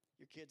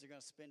 Your kids are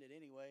going to spend it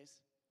anyways.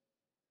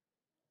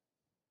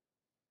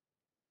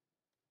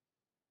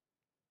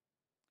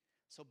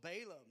 So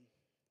Balaam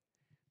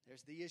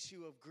There's the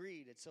issue of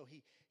greed. And so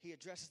he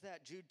addresses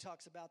that. Jude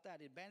talks about that.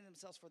 He abandoned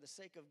themselves for the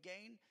sake of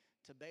gain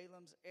to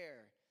Balaam's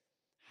heir.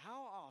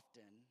 How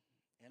often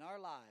in our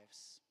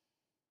lives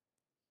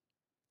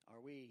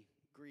are we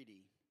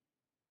greedy?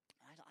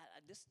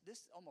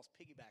 This almost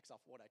piggybacks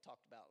off what I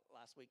talked about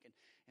last week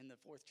in the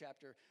 4th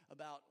chapter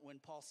about when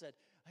Paul said,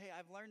 hey,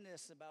 I've learned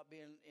this about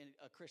being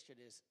a Christian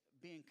is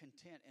being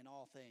content in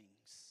all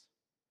things.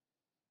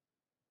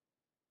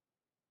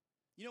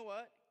 You know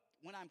what?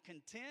 When I'm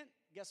content,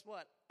 guess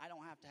what? I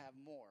don't have to have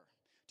more.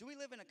 Do we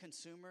live in a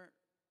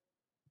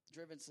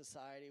consumer-driven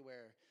society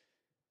where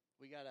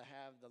we got to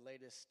have the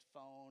latest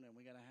phone and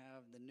we got to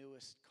have the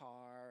newest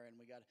car and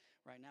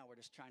right now we're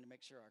just trying to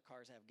make sure our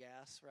cars have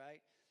gas, right?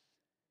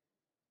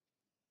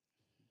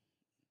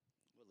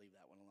 We'll leave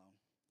that one alone.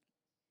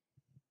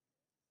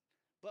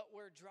 But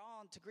we're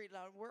drawn to greed.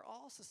 Now, we're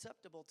all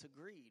susceptible to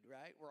greed,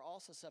 right? We're all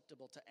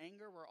susceptible to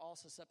anger. We're all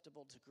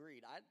susceptible to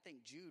greed. I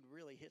think Jude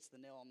really hits the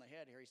nail on the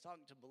head here. He's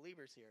talking to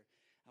believers here.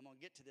 I'm going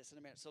to get to this in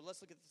a minute. So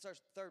let's look at the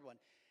third one.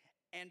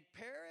 And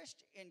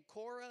perished in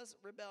Korah's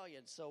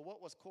rebellion. So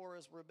what was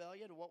Korah's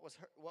rebellion? What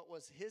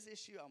was his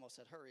issue? I almost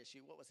said her issue.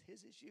 What was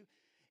his issue?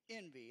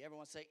 Envy.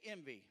 Everyone say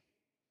envy.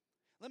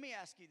 Let me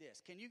ask you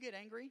this. Can you get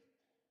angry?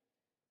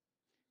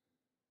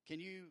 Can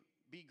you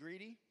be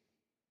greedy?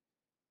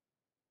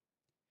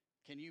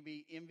 Can you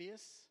be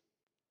envious?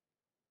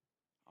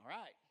 All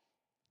right.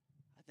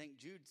 I think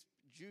Jude's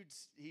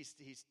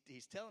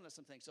he's telling us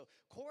some things. So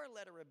Korah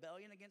led a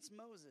rebellion against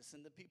Moses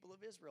and the people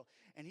of Israel.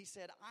 And he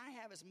said, I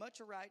have as much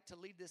a right to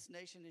lead this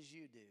nation as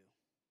you do.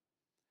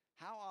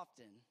 How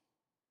often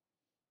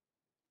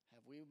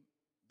have we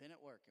been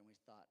at work and we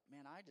thought,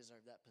 man, I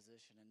deserve that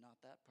position and not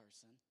that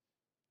person?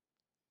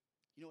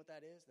 You know what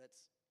that is?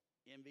 That's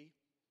envy.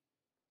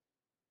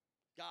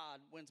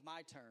 God, when's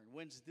my turn?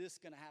 When's this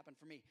going to happen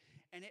for me?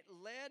 And it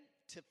led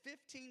to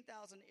 15,000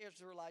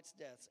 Israelites'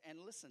 deaths.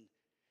 And listen,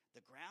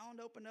 the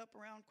ground opened up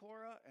around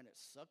Korah and it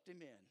sucked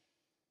him in.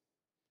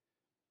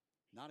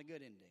 Not a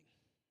good ending.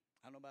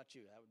 I don't know about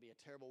you. That would be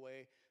a terrible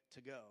way to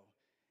go.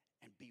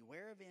 And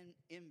beware of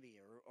envy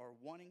or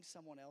wanting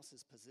someone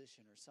else's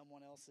position or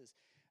someone else's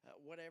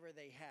whatever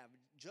they have.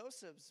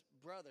 Joseph's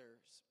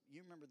brothers,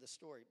 you remember the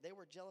story, they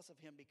were jealous of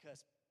him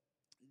because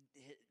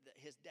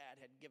his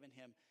dad had given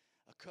him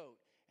a coat.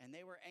 And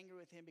they were angry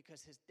with him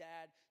because his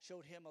dad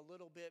showed him a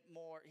little bit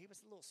more. He was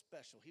a little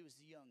special. He was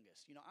the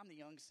youngest. You know, I'm the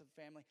youngest of the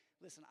family.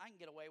 Listen, I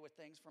can get away with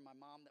things from my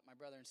mom that my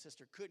brother and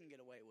sister couldn't get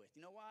away with.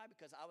 You know why?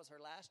 Because I was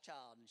her last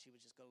child and she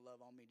was just going to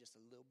love on me just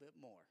a little bit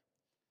more.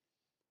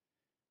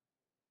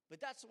 But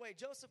that's the way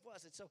Joseph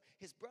was. And so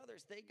his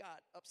brothers, they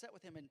got upset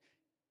with him. And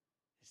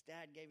his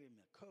dad gave him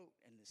a coat.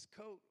 And this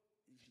coat,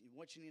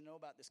 what you need to know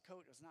about this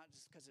coat, it was not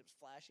just because it was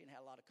flashy and had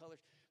a lot of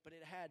colors, but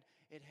it had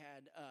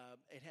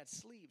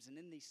sleeves. And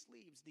in these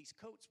sleeves, these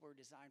coats were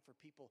designed for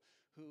people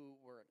who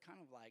were kind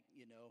of like,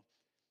 you know,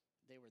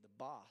 they were the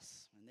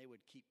boss and they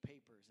would keep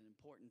papers and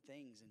important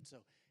things. And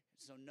so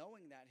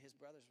knowing that, his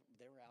brothers,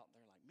 they were out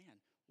there like, man,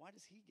 why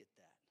does he get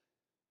that?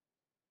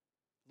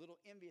 A little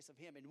envious of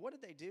him. And what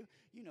did they do?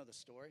 You know the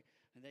story.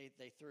 And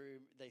they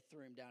threw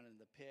him down into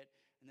the pit,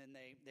 and then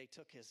they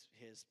took his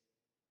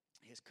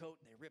coat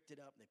and they ripped it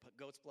up and they put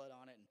goat's blood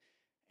on it,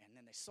 and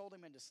then they sold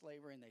him into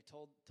slavery, and they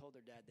told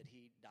their dad that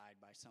he died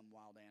by some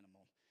wild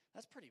animal.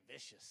 That's pretty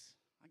vicious.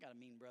 I got a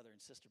mean brother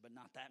and sister, but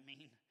not that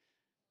mean.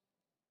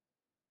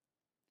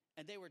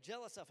 And they were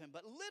jealous of him,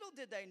 but little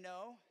did they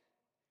know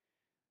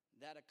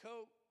that a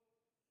coat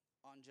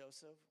on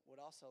Joseph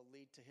would also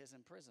lead to his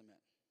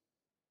imprisonment.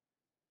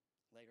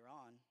 Later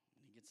on,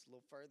 when he gets a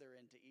little further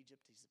into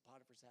Egypt, he's at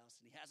Potiphar's house,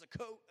 and he has a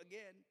coat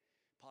again.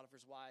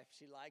 Potiphar's wife,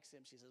 she likes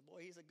him. She says,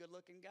 boy, he's a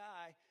good-looking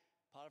guy.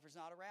 Potiphar's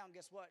not around.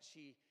 Guess what?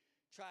 She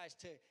tries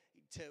to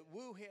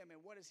woo him,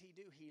 and what does he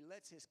do? He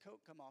lets his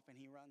coat come off, and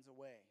he runs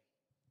away.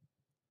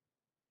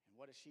 And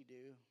what does she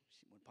do?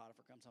 When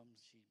Potiphar comes home,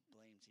 she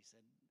blames. He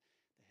said,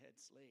 the head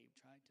slave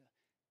tried to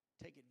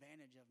take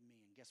advantage of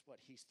me, and guess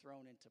what? He's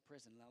thrown into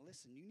prison. Now,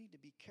 listen, you need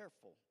to be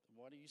careful.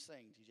 What are you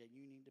saying, TJ?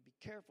 You need to be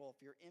careful if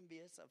you're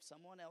envious of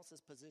someone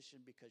else's position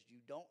because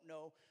you don't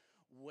know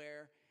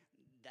where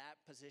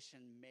that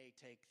position may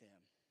take them.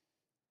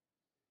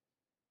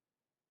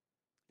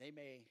 They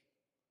may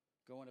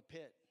go in a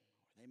pit,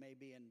 or they may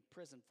be in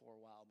prison for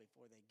a while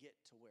before they get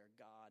to where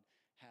God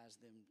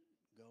has them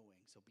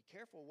going. So be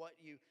careful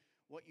what you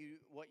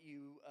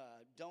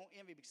don't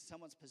envy because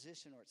someone's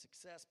position or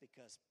success,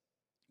 because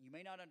you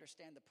may not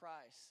understand the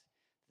price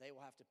they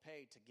will have to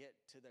pay to get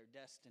to their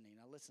destiny.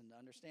 Now listen, to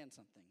understand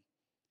something.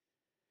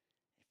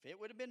 If it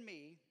would have been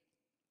me,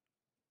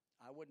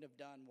 I wouldn't have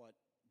done what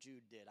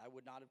Jude did. I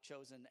would not have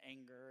chosen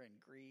anger and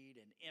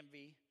greed and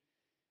envy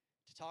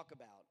to talk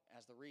about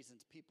as the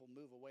reasons people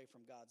move away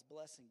from God's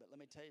blessing. But let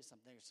me tell you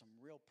something. There's some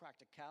real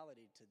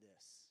practicality to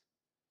this.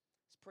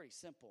 It's pretty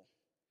simple.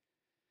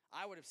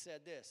 I would have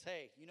said this.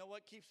 Hey, you know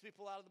what keeps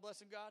people out of the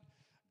blessing of God?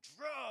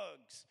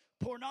 Drugs,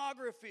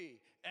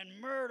 pornography, and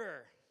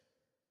murder.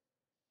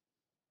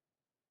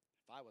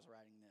 If I was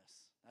writing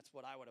this, that's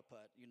what I would have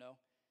put, you know.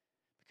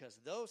 Because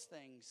those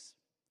things,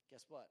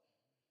 guess what?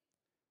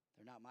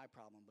 They're not my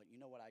problem, but you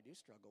know what I do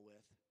struggle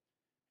with?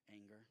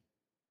 Anger,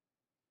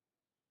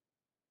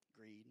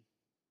 greed,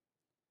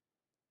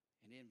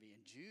 and envy.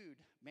 And Jude,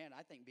 man,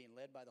 I think being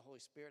led by the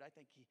Holy Spirit, I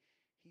think he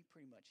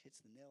pretty much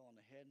hits the nail on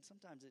the head. And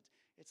sometimes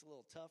it's a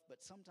little tough, but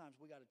sometimes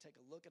we got to take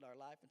a look at our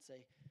life and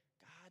say,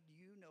 God,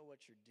 you know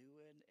what you're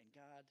doing, and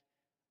God,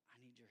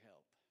 I need your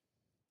help.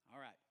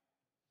 All right.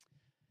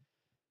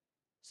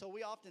 So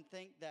we often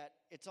think that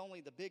it's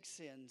only the big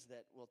sins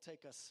that will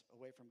take us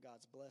away from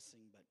God's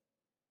blessing, but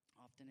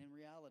often in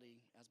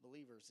reality, as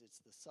believers,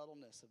 it's the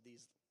subtleness of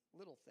these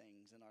little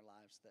things in our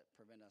lives that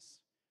prevent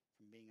us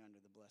from being under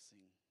the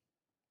blessing.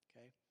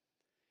 Okay?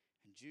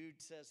 And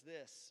Jude says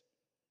this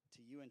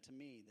to you and to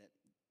me, that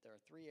there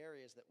are 3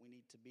 areas that we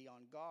need to be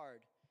on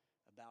guard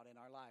about in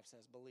our lives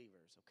as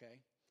believers,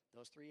 okay?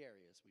 Those 3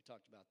 areas. We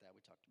talked about that.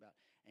 We talked about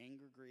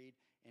anger, greed,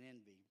 and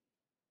envy.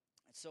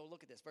 And so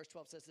look at this. Verse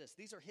 12 says this: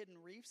 these are hidden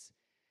reefs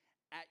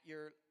at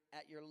your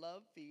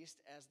love feast,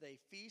 as they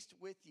feast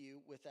with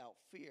you without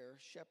fear,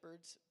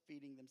 shepherds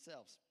feeding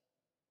themselves.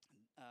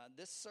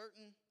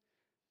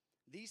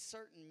 These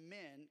certain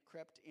men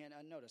crept in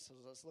unnoticed. So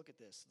let's look at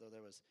this. Though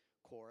there was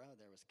Korah,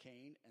 there was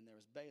Cain, and there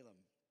was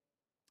Balaam.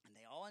 And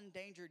they all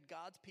endangered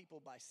God's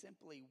people by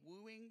simply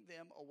wooing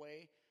them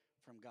away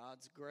from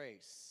God's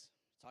grace.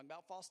 Talking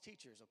about false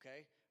teachers,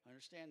 okay?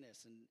 Understand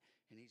this. And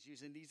he's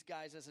using these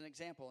guys as an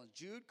example. And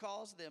Jude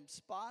calls them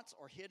spots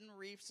or hidden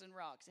reefs and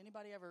rocks.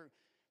 Anybody ever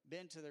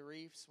been to the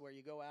reefs where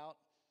you go out?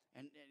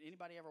 And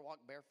anybody ever walk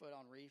barefoot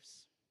on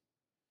reefs?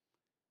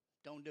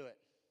 Don't do it.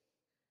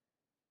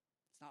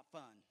 It's not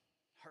fun.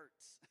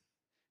 Hurts.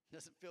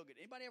 Doesn't feel good.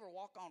 Anybody ever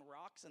walk on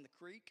rocks in the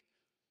creek?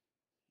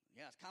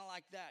 Yeah, it's kind of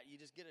like that. You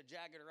just get a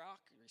jagged rock,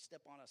 or you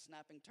step on a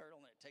snapping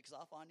turtle, and it takes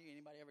off on you.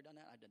 Anybody ever done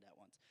that? I did that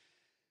once.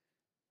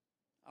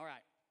 All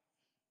right.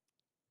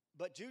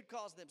 But Jude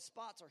calls them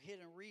spots or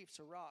hidden reefs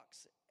or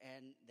rocks,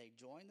 and they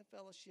join the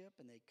fellowship,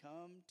 and they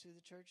come to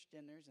the church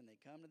dinners, and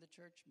they come to the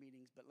church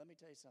meetings. But let me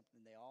tell you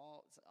something.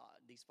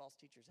 These false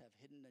teachers have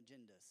hidden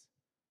agendas.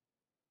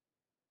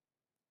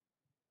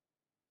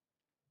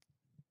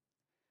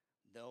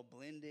 They'll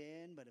blend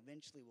in, but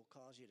eventually will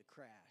cause you to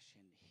crash.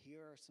 And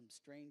here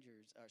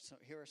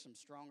are some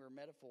stronger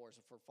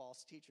metaphors for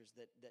false teachers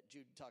that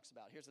Jude talks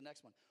about. Here's the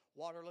next one.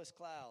 Waterless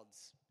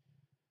clouds,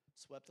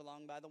 swept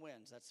along by the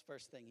winds. That's the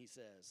first thing he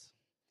says.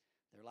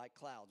 They're like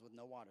clouds with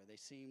no water. They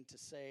seem to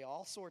say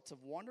all sorts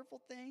of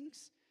wonderful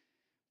things,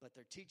 but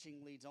their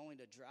teaching leads only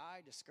to dry,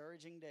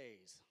 discouraging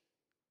days.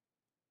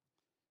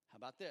 How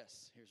about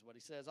this? Here's what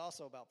he says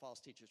also about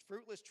false teachers.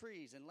 Fruitless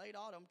trees in late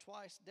autumn,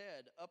 twice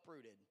dead,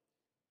 uprooted.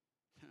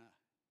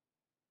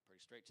 Pretty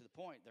straight to the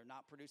point. They're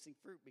not producing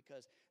fruit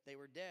because they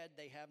were dead.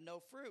 They have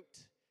no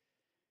fruit.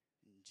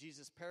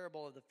 Jesus'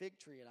 parable of the fig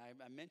tree, and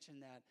I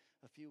mentioned that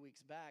a few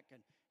weeks back,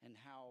 and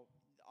how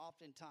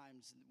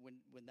oftentimes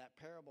when that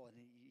parable, and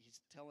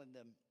he's telling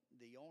them,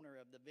 the owner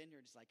of the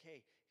vineyard is like,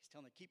 hey, he's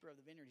telling the keeper of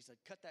the vineyard, he said,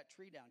 cut that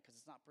tree down because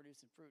it's not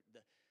producing fruit.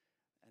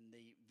 And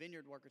the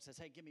vineyard worker says,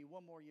 hey, give me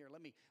one more year. Let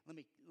me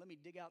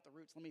dig out the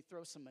roots. Let me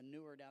throw some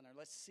manure down there.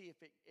 Let's see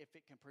if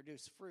it can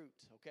produce fruit,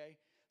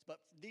 okay? But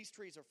these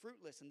trees are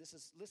fruitless, and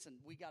listen,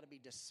 we got to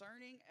be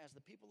discerning as the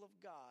people of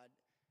God,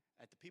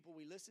 at the people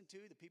we listen to,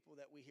 the people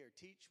that we hear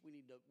teach. We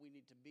need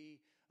to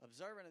be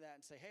observant of that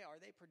and say, hey, are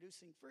they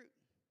producing fruit?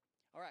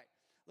 All right,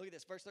 look at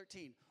this, verse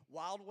 13.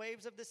 Wild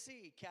waves of the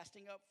sea,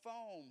 casting up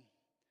foam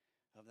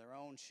of their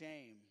own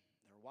shame.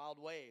 They're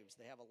wild waves.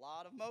 They have a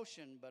lot of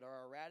motion, but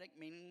are erratic,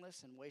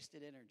 meaningless, and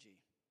wasted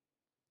energy.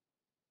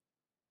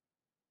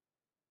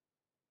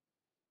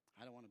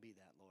 I don't want to be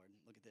that, Lord.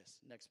 Look at this.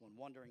 Next one.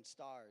 Wandering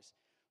stars,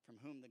 from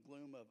whom the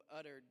gloom of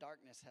utter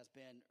darkness has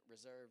been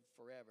reserved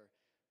forever.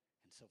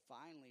 And so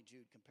finally,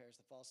 Jude compares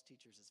the false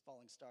teachers as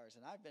falling stars.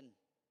 And I've been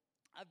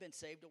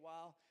saved a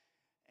while,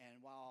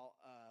 and while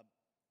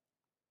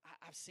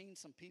I've seen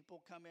some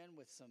people come in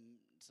with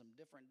some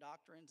different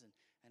doctrines,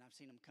 and I've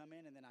seen them come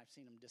in, and then I've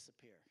seen them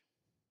disappear.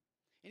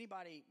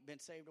 Anybody been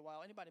saved a while?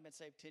 Anybody been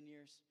saved 10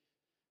 years,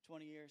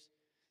 20 years?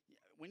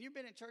 When you've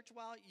been in church a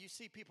while, you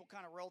see people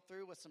kind of roll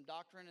through with some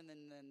doctrine, and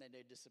then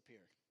they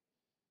disappear.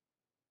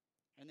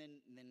 And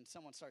then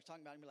someone starts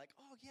talking about it and be like,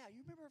 oh, yeah,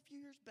 you remember a few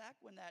years back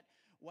when that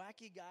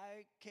wacky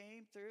guy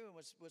came through and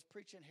was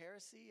preaching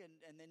heresy,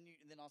 and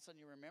then all of a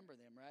sudden you remember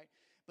them, right?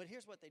 But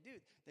here's what they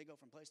do. They go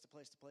from place to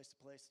place to place to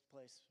place to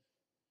place,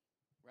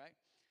 right?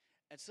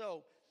 And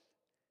so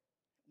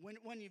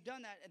when you've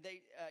done that,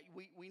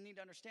 we need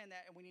to understand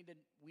that, and we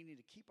need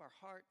to keep our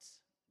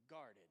hearts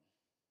guarded.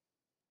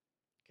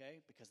 Okay,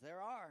 because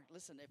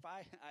listen, if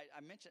I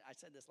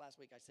said this last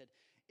week, I said,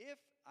 if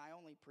I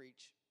only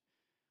preach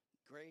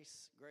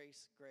grace,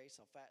 grace, grace,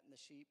 I'll fatten the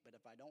sheep, but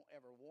if I don't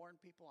ever warn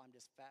people, I'm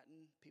just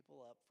fattening people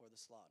up for the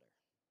slaughter.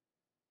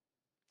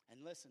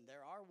 And listen,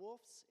 there are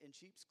wolves in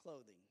sheep's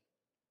clothing.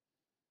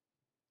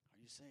 Are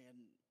you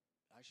saying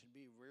I should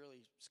be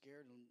really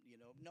scared?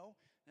 No,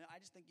 I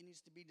just think you need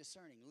to be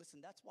discerning. Listen,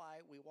 that's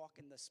why we walk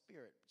in the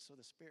Spirit, so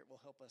the Spirit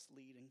will help us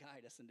lead and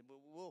guide us, and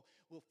we'll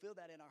feel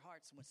that in our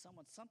hearts. And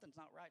when something's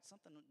not right,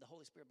 the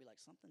Holy Spirit will be like,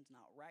 something's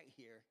not right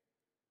here.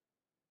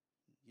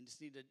 You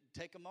just need to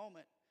take a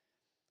moment.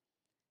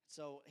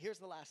 So here's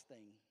the last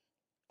thing.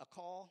 A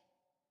call.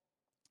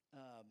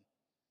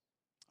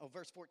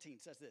 Verse 14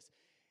 says this.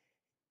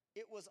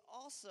 It was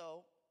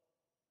also,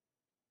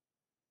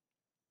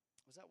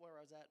 was that where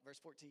I was at? Verse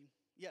 14?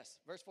 Yes,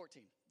 verse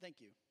 14. Thank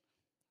you.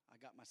 I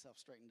got myself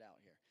straightened out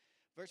here.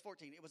 Verse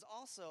 14. It was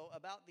also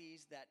about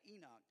these that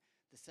Enoch,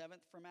 the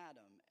seventh from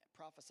Adam,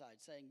 prophesied,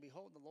 saying,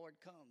 behold, the Lord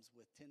comes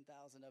with 10,000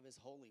 of his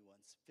holy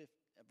ones.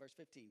 Verse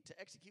 15. To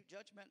execute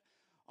judgment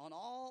on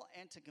all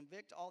and to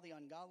convict all the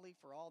ungodly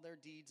for all their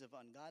deeds of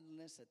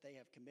ungodliness that they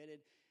have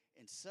committed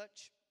in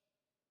such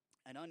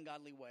an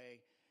ungodly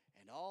way,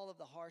 and all of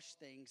the harsh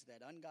things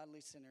that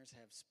ungodly sinners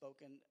have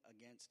spoken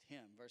against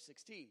him. Verse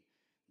 16,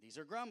 these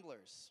are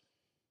grumblers,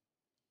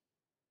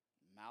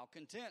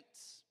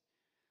 malcontents,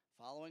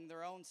 following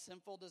their own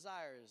sinful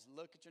desires.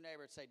 Look at your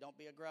neighbor and say, don't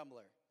be a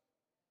grumbler.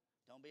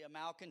 Don't be a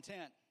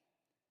malcontent.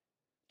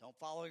 Don't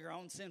follow your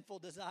own sinful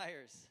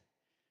desires.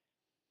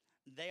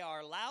 They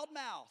are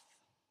loudmouth.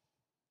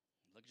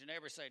 Look at your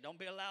neighbor and say, don't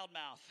be a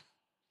loudmouth.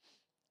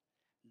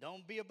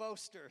 Don't be a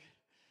boaster,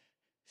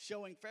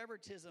 showing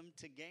favoritism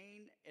to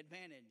gain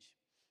advantage.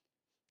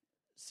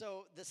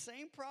 So the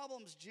same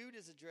problems Jude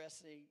is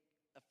addressing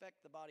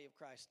affect the body of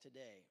Christ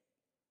today.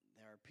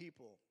 There are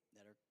people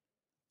that are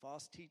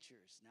false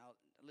teachers. Now,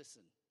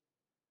 listen,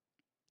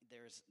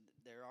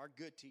 there are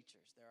good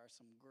teachers. There are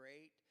some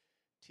great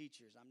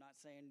teachers. I'm not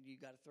saying you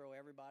got to throw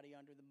everybody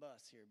under the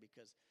bus here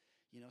because,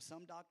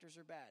 some doctors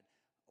are bad.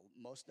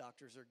 Most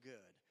doctors are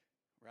good,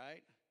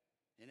 right?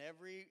 In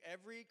every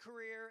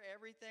career,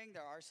 everything,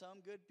 there are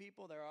some good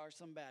people, there are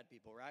some bad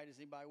people, right? Is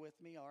anybody with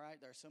me? All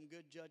right, there are some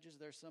good judges,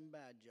 there's some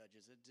bad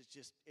judges.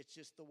 It's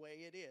just the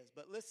way it is.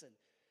 But listen,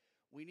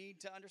 we need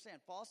to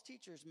understand, false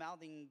teachers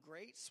mouthing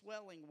great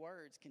swelling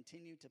words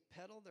continue to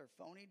peddle their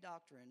phony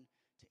doctrine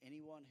to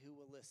anyone who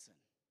will listen.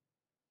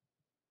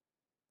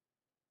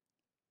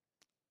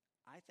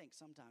 I think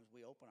sometimes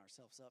we open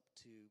ourselves up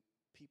to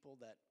people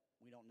that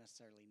we don't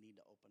necessarily need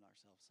to open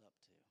ourselves up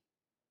to.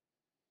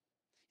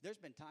 There's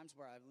been times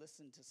where I've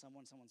listened to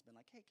someone's been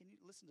like, hey, can you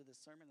listen to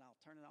this sermon? And I'll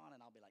turn it on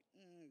and I'll be like,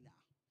 nah.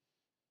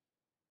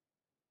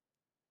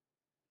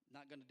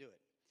 Not going to do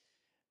it.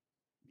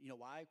 You know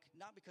why?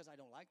 Not because I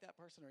don't like that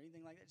person or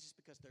anything like that, just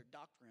because their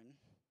doctrine,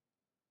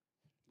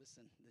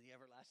 listen, the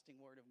everlasting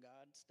word of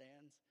God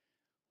stands,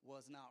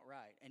 was not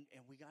right. And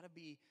we got to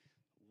be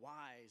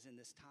wise in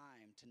this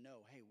time to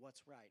know, hey,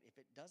 what's right?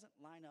 If it doesn't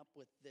line up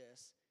with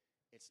this,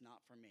 it's not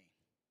for me.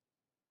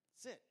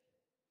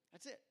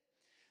 That's it.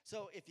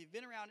 So if you've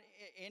been around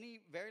any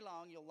very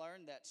long, you'll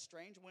learn that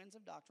strange winds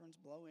of doctrines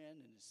blow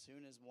in, and as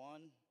soon as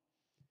one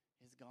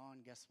is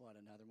gone, guess what?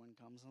 Another one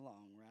comes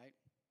along, right?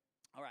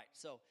 All right,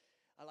 so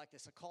I like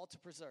this, a call to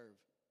preserve.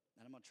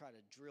 And I'm going to try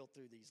to drill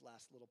through these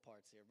last little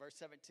parts here. Verse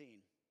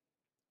 17.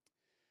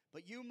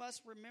 But you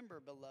must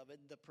remember,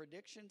 beloved, the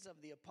predictions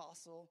of the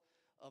apostle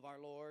of our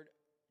Lord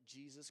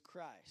Jesus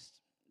Christ.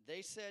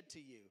 They said to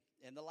you,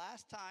 in the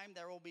last time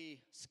there will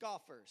be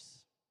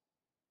scoffers.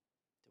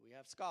 Do we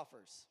have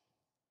scoffers?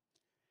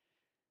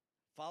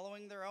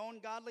 Following their own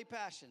godly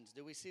passions.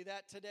 Do we see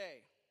that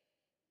today?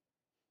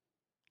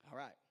 All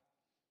right.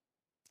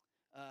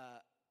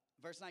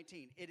 Verse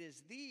 19. It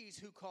is these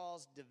who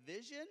cause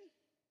division,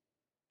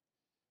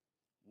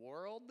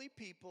 worldly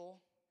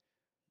people,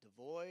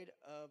 devoid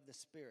of the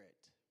Spirit.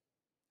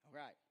 All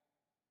right.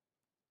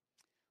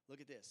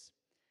 Look at this.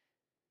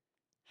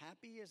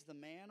 Happy is the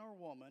man or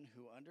woman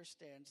who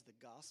understands the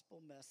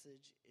gospel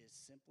message is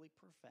simply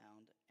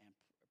profound and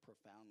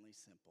profoundly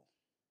simple.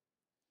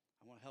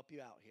 I want to help you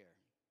out here.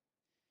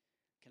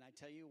 Can I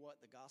tell you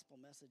what the gospel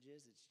message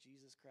is? It's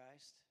Jesus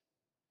Christ.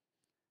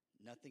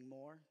 Nothing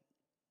more,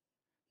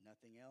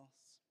 nothing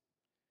else,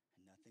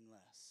 and nothing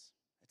less.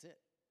 That's it.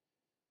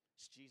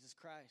 It's Jesus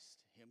Christ,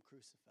 Him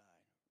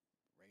crucified,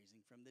 raising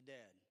from the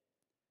dead.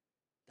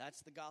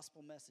 That's the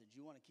gospel message.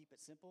 You want to keep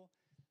it simple?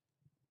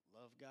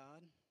 Love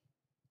God,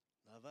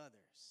 love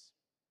others.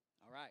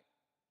 All right.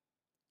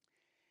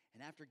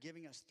 And after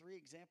giving us 3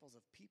 examples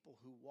of people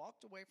who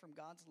walked away from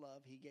God's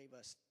love, He gave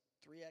us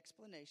 3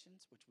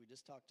 explanations, which we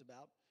just talked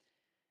about.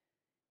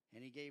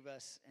 And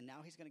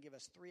now He's going to give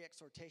us 3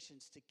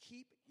 exhortations to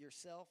keep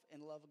yourself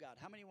in love of God.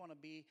 How many want to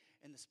be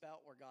in the spout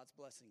where God's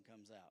blessing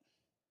comes out?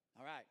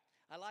 All right.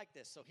 I like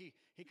this. So he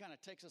kind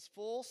of takes us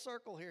full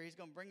circle here. He's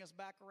going to bring us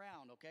back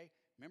around, okay?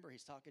 Remember,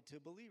 He's talking to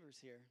believers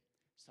here.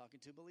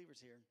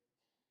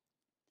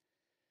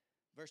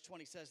 Verse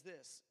 20 says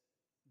this,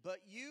 but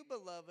you,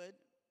 beloved,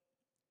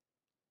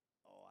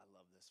 oh, I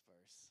love this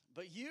verse.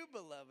 But you,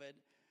 beloved,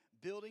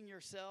 building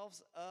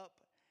yourselves up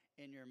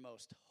in your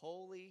most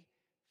holy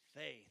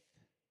faith.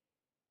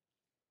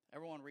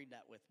 Everyone read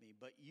that with me.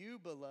 But you,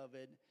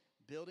 beloved,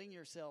 building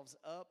yourselves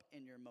up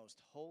in your most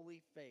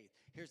holy faith.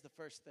 Here's the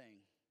first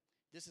thing.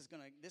 This is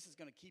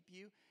gonna keep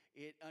you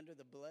under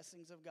the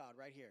blessings of God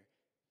right here.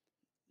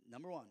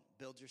 Number 1,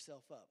 build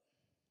yourself up.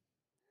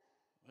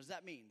 What does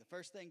that mean? The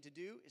first thing to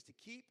do is to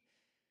keep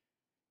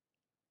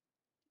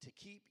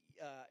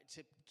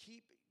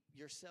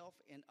yourself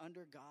in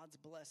under God's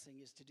blessing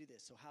is to do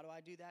this. So how do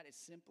I do that?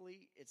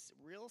 It's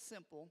real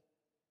simple.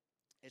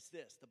 It's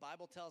this. The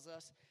Bible tells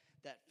us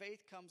that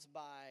faith comes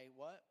by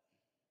what?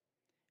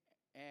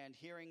 And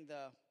hearing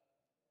the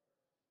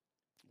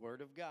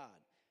Word of God.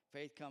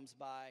 Faith comes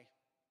by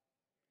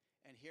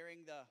and hearing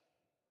the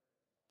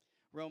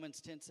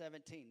Romans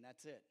 10:17.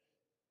 That's it.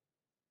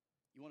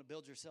 You want to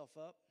build yourself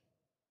up?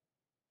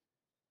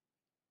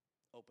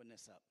 Open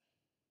this up.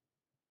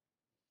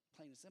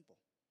 Plain and simple.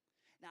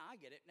 Now, I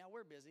get it. Now,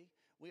 we're busy.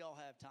 We all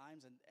have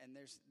times, and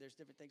there's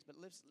different things. But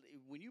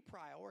when you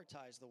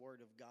prioritize the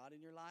Word of God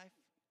in your life,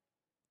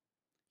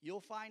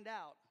 you'll find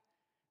out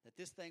that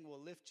this thing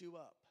will lift you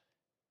up.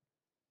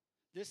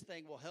 This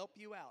thing will help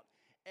you out.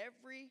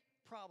 Every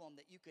problem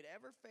that you could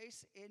ever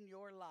face in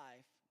your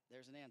life,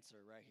 there's an answer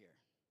right here.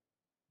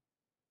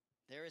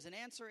 There is an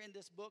answer in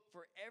this book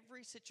for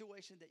every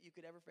situation that you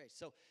could ever face.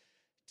 So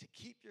to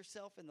keep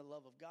yourself in the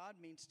love of God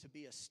means to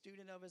be a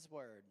student of His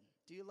Word.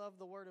 Do you love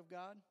the Word of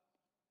God?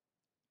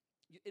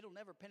 It'll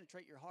never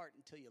penetrate your heart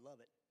until you love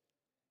it.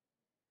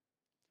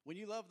 When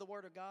you love the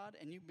Word of God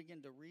and you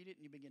begin to read it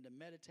and you begin to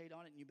meditate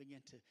on it and you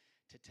begin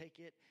to take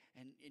it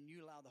and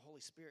you allow the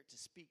Holy Spirit to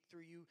speak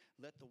through you,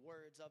 let the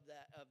words of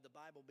the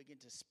Bible begin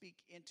to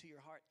speak into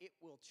your heart, it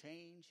will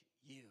change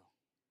you.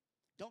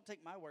 Don't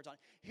take my words on it.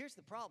 Here's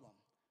the problem.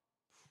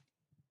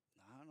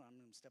 I'm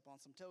going to step on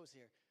some toes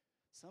here.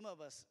 Some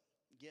of us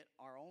get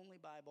our only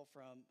Bible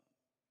from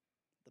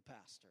the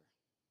pastor.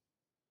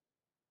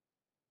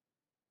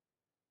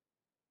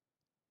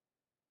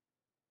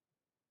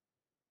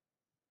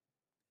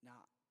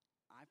 Now,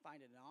 I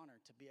find it an honor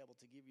to be able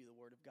to give you the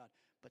Word of God,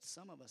 but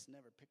some of us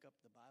never pick up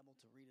the Bible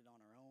to read it on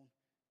our own.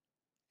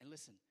 And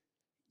listen,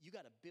 you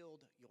got to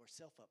build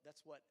yourself up.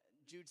 That's what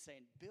Jude's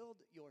saying.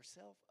 Build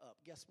yourself up.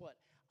 Guess what?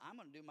 I'm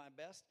going to do my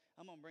best.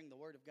 I'm going to bring the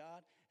Word of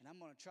God, and I'm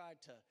going to try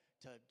to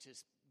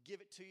just give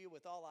it to you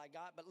with all I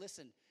got. But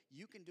listen,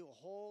 you can do a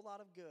whole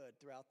lot of good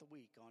throughout the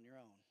week on your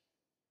own.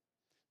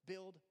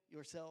 Build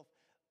yourself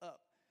up.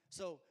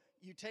 So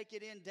you take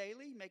it in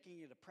daily,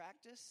 making it a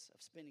practice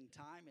of spending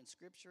time in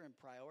Scripture and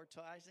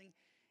prioritizing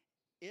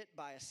it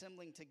by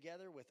assembling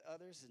together with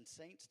others and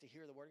saints to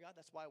hear the Word of God.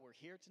 That's why we're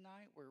here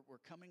tonight. We're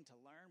coming to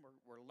learn.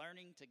 We're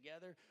learning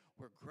together.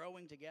 We're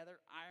growing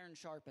together. Iron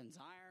sharpens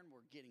iron.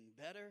 We're getting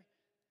better.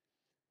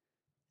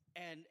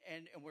 And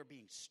we're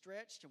being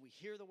stretched, and we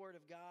hear the Word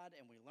of God,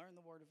 and we learn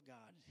the Word of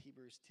God.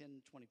 Hebrews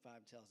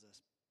 10:25 tells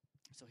us.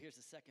 So here's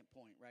the second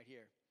point right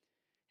here.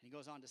 And he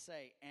goes on to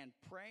say, and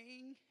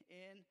praying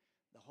in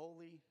the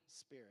Holy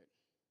Spirit.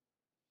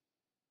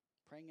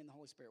 Praying in the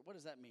Holy Spirit. What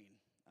does that mean?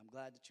 I'm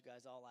glad that you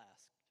guys all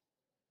asked.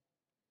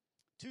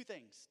 Two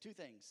things.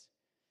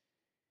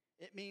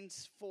 It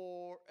means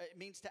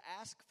to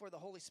ask for the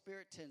Holy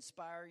Spirit to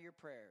inspire your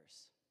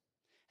prayers.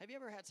 Have you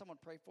ever had someone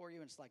pray for you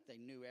and it's like they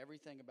knew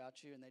everything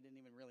about you and they didn't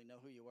even really know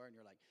who you were, and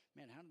you're like,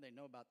 man, how do they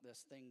know about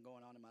this thing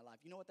going on in my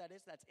life? You know what that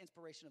is? That's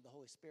inspiration of the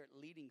Holy Spirit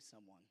leading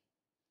someone.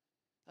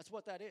 That's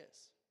what that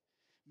is.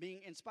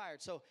 Being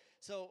inspired. So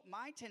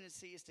my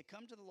tendency is to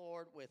come to the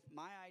Lord with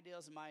my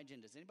ideas and my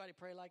agendas. Anybody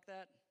pray like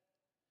that?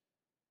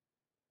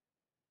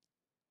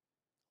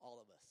 All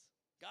of us.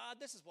 God,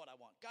 this is what I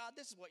want. God,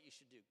 this is what you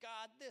should do.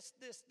 God, this.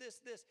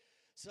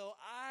 So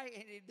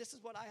this is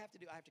what I have to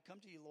do. I have to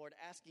come to you, Lord,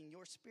 asking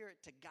your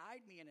Spirit to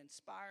guide me and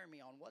inspire me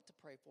on what to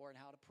pray for and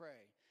how to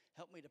pray.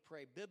 Help me to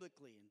pray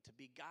biblically and to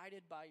be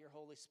guided by your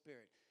Holy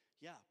Spirit.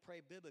 Yeah, pray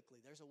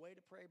biblically. There's a way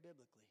to pray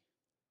biblically.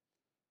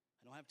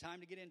 I don't have time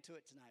to get into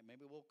it tonight.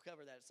 Maybe we'll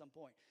cover that at some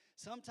point.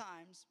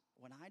 Sometimes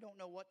when I don't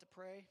know what to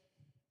pray,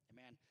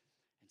 man,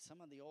 and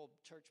some of the old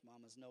church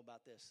mamas know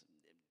about this,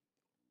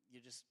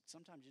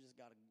 sometimes you just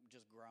got to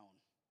just groan.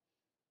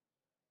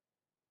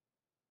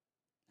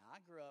 Now,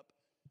 I grew up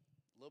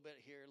a little bit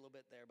here, a little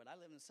bit there, but I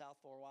lived in the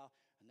South for a while,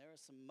 and there were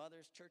some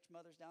mothers, church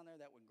mothers down there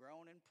that would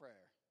groan in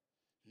prayer.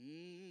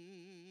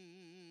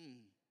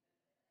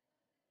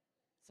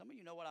 Some of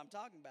you know what I'm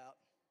talking about.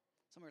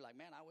 Some are like,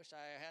 man, I wish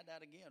I had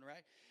that again,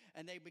 right?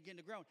 And they begin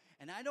to groan.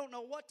 And I don't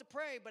know what to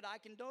pray, but I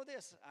can do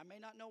this. I may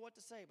not know what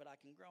to say, but I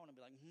can groan and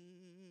be like, I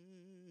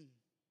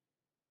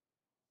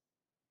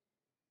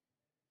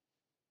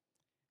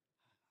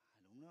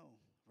don't know.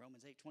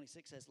 Romans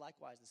 8:26 says,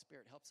 likewise, the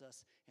Spirit helps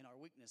us in our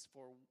weakness.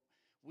 For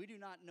we do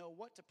not know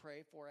what to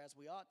pray for as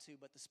we ought to,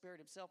 but the Spirit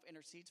himself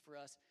intercedes for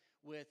us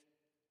with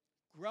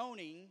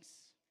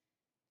groanings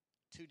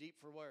too deep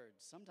for words.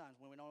 Sometimes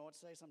when we don't know what to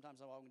say,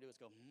 sometimes all we can do is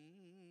go,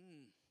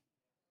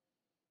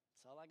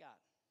 That's all I got.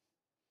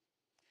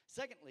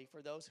 Secondly,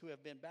 for those who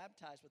have been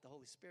baptized with the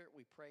Holy Spirit,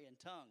 we pray in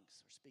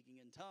tongues, or speaking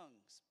in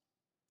tongues.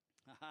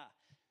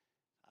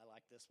 I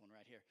like this one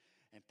right here.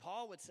 And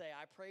Paul would say,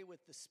 I pray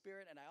with the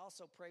Spirit, and I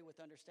also pray with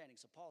understanding.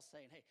 So Paul's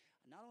saying, hey,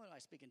 not only do I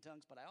speak in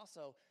tongues, but I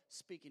also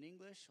speak in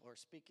English, or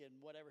speak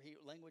in whatever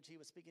language he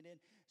was speaking in,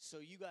 so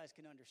you guys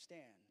can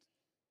understand.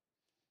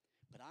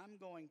 But I'm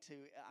going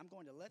to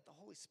let the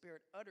Holy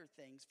Spirit utter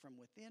things from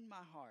within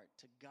my heart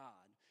to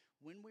God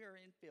When we are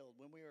infilled,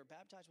 when we are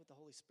baptized with the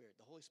Holy Spirit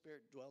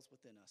dwells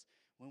within us.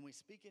 When we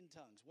speak in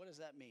tongues, what does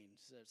that mean?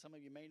 So some of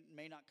you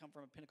may not come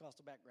from a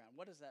Pentecostal background.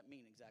 What does that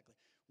mean exactly?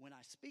 When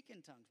I speak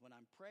in tongues, when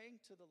I'm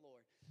praying to the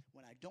Lord,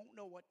 when I don't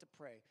know what to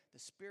pray,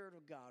 the Spirit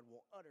of God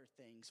will utter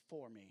things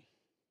for me.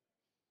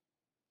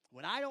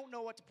 When I don't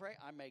know what to pray,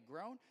 I may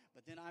groan,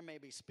 but then I may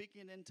be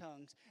speaking in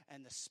tongues,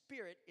 and the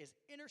Spirit is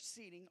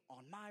interceding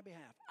on my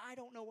behalf. I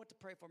don't know what to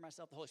pray for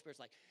myself. The Holy Spirit's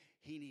like,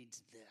 he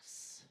needs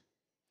this.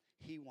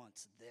 He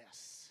wants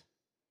this.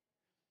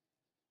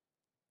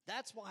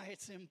 That's why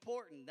it's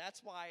important.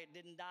 That's why it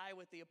didn't die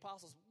with the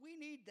apostles. We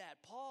need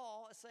that.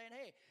 Paul is saying,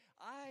 hey,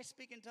 I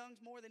speak in tongues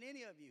more than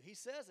any of you. He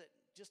says it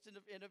just in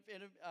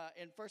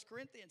 1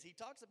 Corinthians. He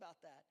talks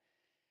about that.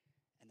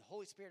 And the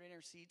Holy Spirit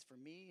intercedes for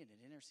me, and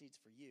it intercedes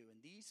for you.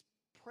 And these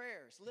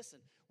prayers, listen,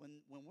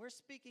 when we're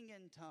speaking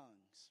in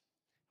tongues,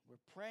 we're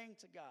praying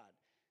to God.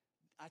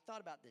 I thought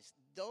about this.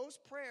 Those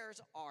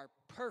prayers are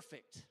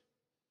perfect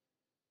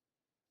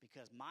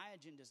because my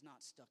agenda is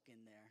not stuck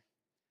in there.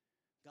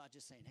 God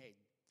just saying, hey,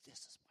 this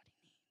is what he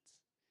needs.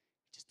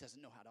 He just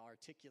doesn't know how to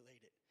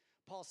articulate it.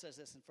 Paul says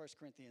this in 1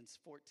 Corinthians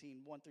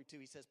 14, 1 through 2.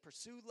 He says,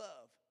 pursue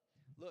love.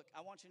 Look,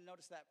 I want you to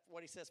notice that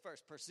what he says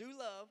first. Pursue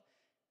love.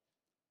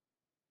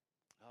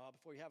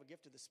 Before you have a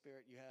gift of the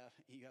Spirit, you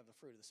have the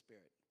fruit of the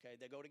Spirit. Okay,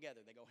 they go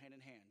together. They go hand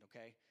in hand.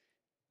 Okay,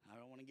 I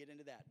don't want to get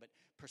into that, but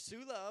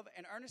pursue love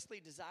and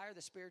earnestly desire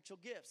the spiritual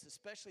gifts,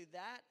 especially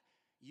that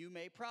you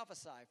may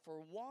prophesy.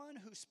 For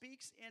one who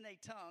speaks in a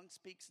tongue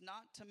speaks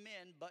not to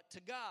men but to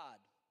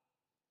God.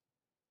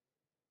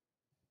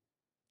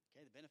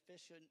 Okay,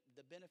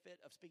 the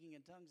benefit of speaking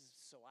in tongues is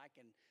so I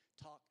can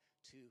talk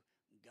to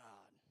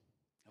God.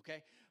 Okay.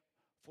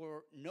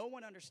 For no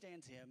one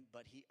understands him,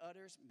 but he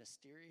utters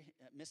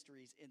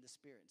mysteries in the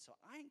Spirit. So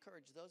I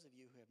encourage those of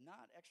you who have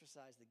not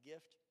exercised the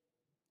gift,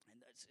 and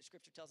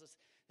Scripture tells us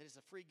that it's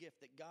a free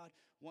gift that God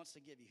wants to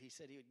give you. He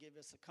said he would give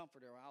us a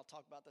comforter. I'll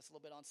talk about this a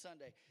little bit on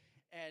Sunday.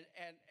 And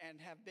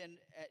have been,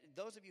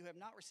 those of you who have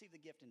not received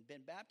the gift and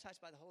been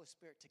baptized by the Holy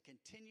Spirit to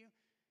continue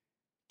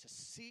to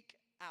seek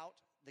out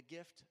the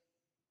gift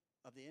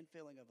of the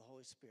infilling of the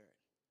Holy Spirit.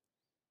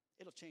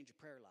 It'll change your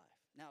prayer life.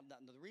 Now,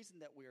 the reason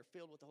that we are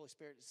filled with the Holy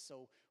Spirit is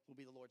so we'll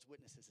be the Lord's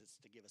witnesses. It's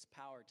to give us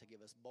power, to give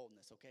us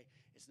boldness, okay?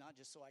 It's not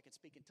just so I can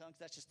speak in tongues.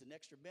 That's just an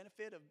extra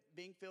benefit of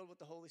being filled with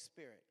the Holy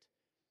Spirit.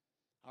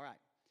 All right.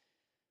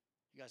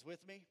 You guys with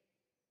me?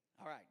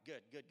 All right,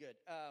 good.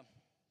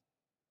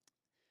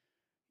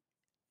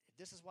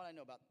 This is what I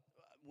know about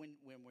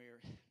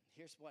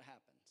here's what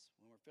happens.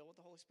 When we're filled with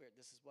the Holy Spirit,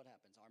 this is what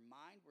happens. Our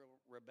mind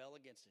will rebel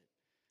against it.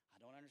 I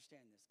don't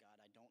understand this, God.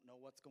 I don't know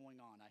what's going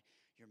on.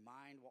 Your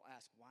mind will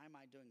ask, why am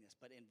I doing this?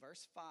 But in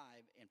verse 5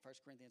 in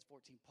 1 Corinthians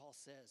 14, Paul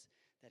says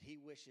that he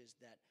wishes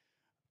that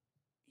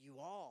you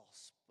all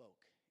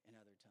spoke in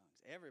other tongues.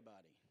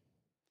 Everybody.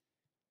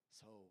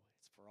 So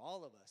it's for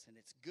all of us,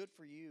 and it's good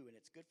for you, and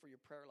it's good for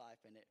your prayer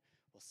life, and it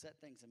will set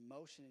things in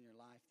motion in your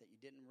life that you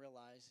didn't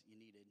realize you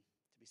needed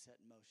to be set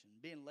in motion.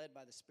 Being led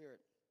by the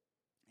Spirit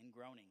and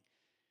groaning,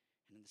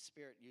 and in the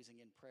Spirit using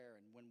in prayer.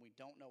 And when we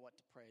don't know what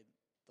to pray,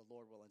 the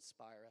Lord will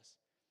inspire us,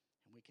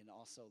 and we can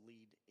also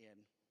lead in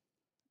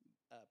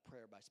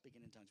prayer by speaking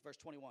in tongues. Verse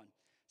 21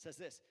 says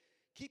this,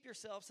 keep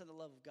yourselves in the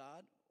love of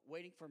God,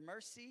 waiting for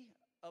mercy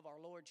of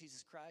our Lord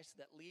Jesus Christ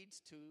that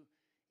leads to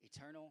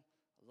eternal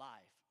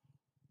life.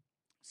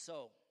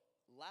 So,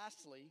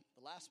 lastly,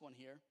 the last one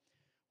here,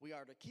 we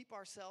are to keep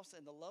ourselves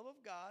in the love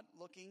of God,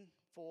 looking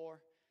for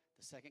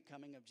the second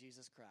coming of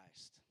Jesus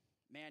Christ.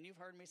 Man, you've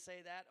heard me say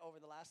that over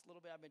the last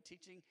little bit. I've been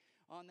teaching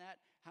on that.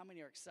 How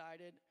many are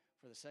excited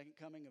for the second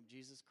coming of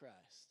Jesus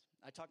Christ?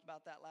 I talked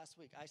about that last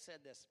week. I said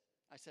this.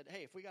 I said,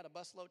 hey, if we got a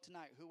busload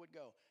tonight, who would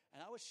go?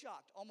 And I was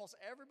shocked. Almost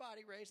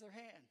everybody raised their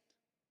hand.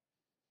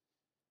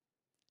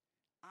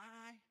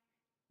 I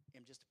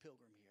am just a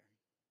pilgrim here.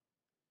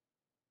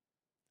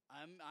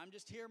 I'm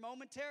just here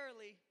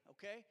momentarily,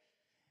 okay?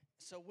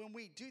 So when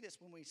we do this,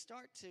 when we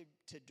start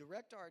to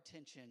direct our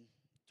attention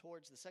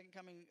towards the second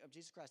coming of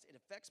Jesus Christ, it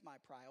affects my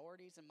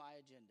priorities and my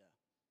agenda.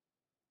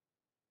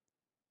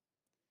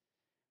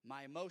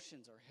 My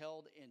emotions are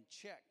held in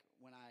check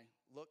when I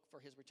look for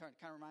his return. It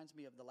kind of reminds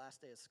me of the last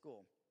day of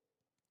school.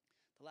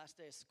 The last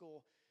day of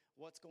school,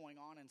 what's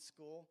going on in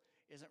school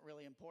isn't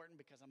really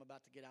important because I'm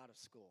about to get out of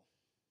school.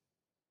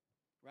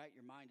 Right?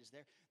 Your mind is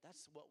there.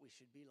 That's what we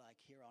should be like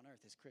here on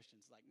earth as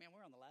Christians. Like, man,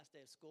 we're on the last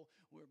day of school.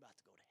 We're about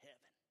to go to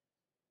heaven.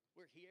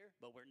 We're here,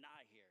 but we're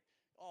not here.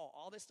 Oh,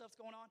 all this stuff's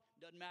going on?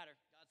 Doesn't matter.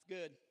 God's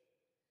good.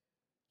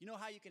 You know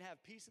how you can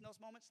have peace in those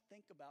moments?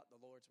 Think about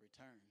the Lord's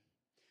return.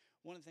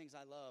 One of the things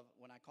I love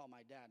when I call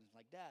my dad, is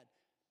like, Dad,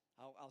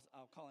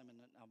 I'll call him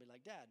and I'll be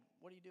like, Dad,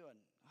 what are you doing?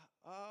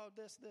 Oh,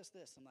 this.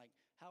 I'm like,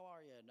 how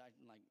are you? And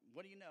I'm like,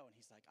 what do you know? And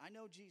he's like, I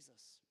know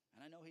Jesus,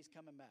 and I know he's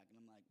coming back. And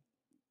I'm like,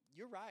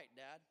 you're right,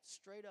 Dad.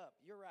 Straight up,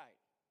 you're right.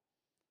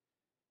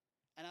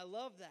 And I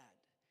love that.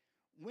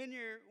 When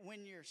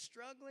you're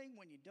struggling,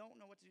 when you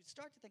don't know what to do,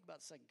 start to think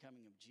about the second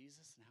coming of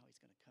Jesus and how he's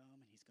going to come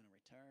and he's going to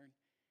return.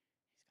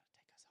 He's going to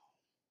take us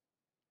home.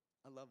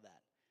 I love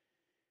that.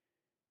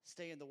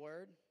 Stay in the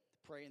Word. The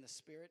pray in the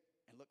Spirit,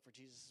 and look for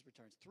Jesus'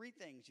 returns. 3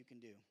 things you can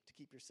do to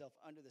keep yourself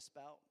under the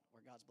spout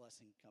where God's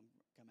blessing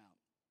come out.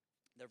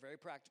 They're very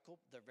practical,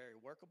 they're very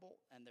workable,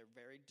 and they're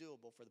very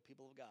doable for the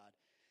people of God.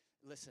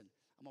 Listen,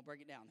 I'm going to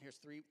break it down. Here's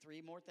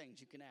three more things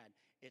you can add.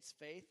 It's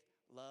faith,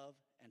 love,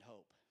 and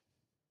hope.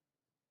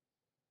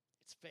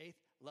 It's faith,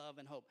 love,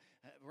 and hope.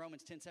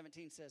 Romans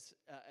 10:17 says,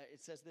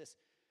 it says this,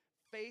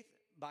 faith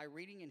by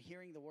reading and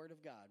hearing the word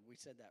of God. We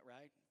said that,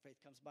 right? Faith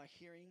comes by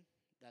hearing.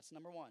 That's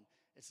number 1.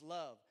 It's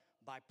love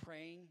by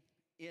praying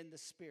in the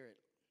Spirit.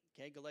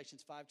 Okay,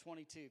 Galatians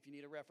 5:22, if you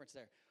need a reference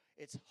there.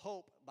 It's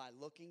hope by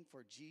looking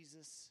for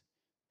Jesus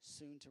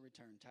soon to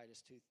return.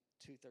 Titus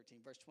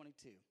 2:13, verse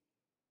 22.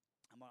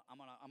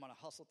 I'm gonna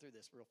hustle through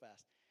this real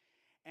fast.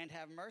 And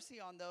have mercy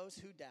on those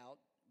who doubt.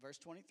 Verse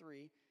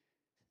 23.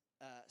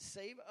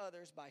 Save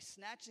others by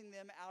snatching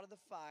them out of the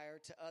fire.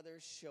 To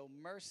others show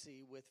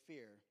mercy with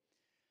fear.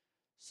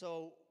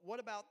 So what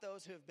about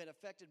those who have been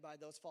affected by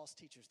those false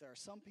teachers? There are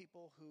some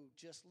people who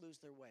just lose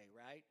their way,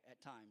 right, at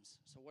times.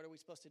 So what are we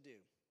supposed to do?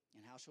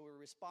 And how shall we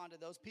respond to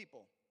those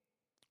people?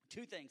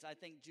 2 things. I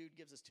think Jude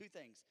gives us 2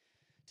 things.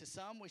 To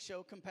some, we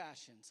show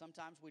compassion.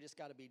 Sometimes we just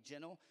got to be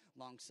gentle,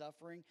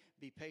 long-suffering,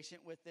 be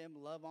patient with them,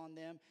 love on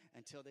them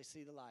until they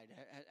see the light.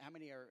 How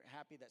many are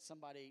happy that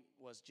somebody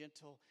was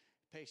gentle,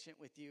 patient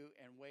with you,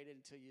 and waited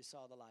until you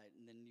saw the light,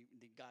 and then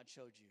God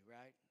showed you,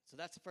 right? So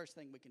that's the first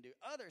thing we can do.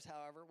 Others,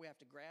 however, we have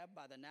to grab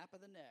by the nape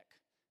of the neck.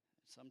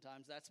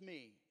 Sometimes that's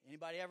me.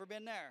 Anybody ever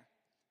been there?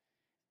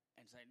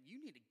 And say,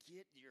 you need to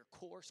get your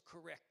course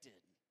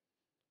corrected,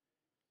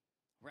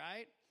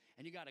 right?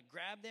 And you got to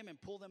grab them and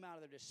pull them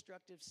out of their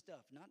destructive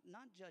stuff. Not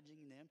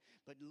judging them,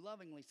 but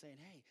lovingly saying,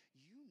 hey,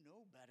 you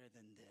know better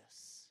than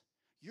this.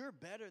 You're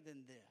better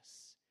than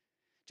this.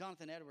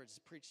 Jonathan Edwards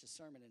preached a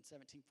sermon in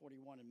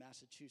 1741 in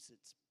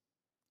Massachusetts.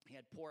 He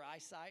had poor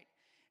eyesight,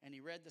 and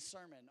he read the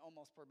sermon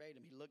almost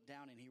verbatim. He looked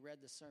down and he read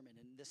the sermon.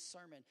 And this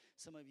sermon,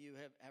 some of you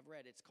have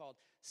read. It's called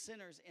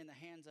Sinners in the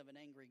Hands of an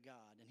Angry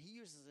God. And he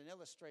uses an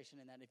illustration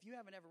in that. If you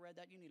haven't ever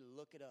read that, you need to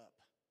look it up.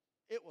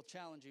 It will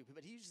challenge you.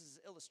 But he uses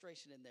an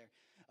illustration in there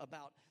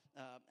about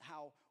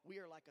how we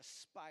are like a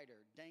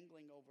spider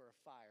dangling over a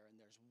fire, and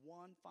there's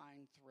one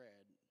fine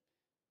thread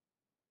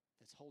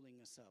that's holding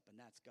us up, and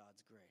that's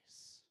God's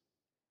grace.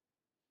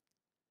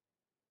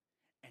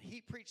 And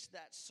he preached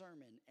that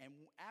sermon, and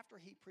after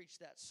he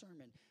preached that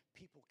sermon,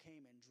 people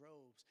came in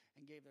droves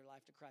and gave their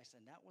life to Christ,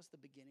 and that was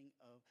the beginning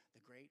of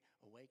the Great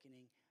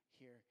Awakening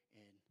here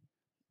in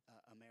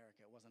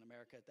America. It wasn't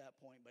America at that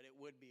point, but it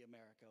would be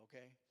America,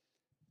 okay?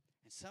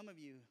 And some of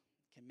you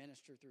can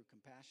minister through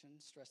compassion,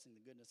 stressing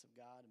the goodness of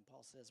God, and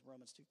Paul says,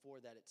 Romans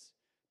 2:4, that it's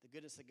the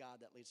goodness of God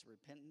that leads to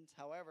repentance.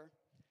 However,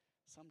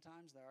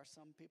 sometimes there are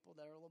some people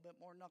that are a little bit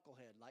more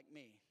knucklehead, like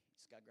me. You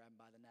just got to grab them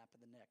by the nape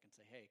of the neck and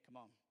say, hey, come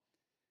on.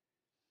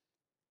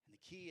 And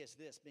the key is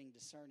this, being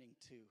discerning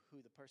to who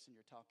the person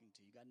you're talking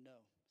to. You got to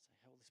know.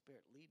 Say, Holy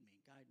Spirit, lead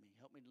me, guide me.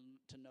 Help me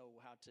to know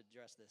how to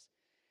address this.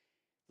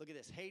 Look at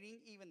this.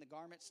 Hating even the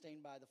garment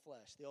stained by the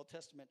flesh. The Old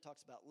Testament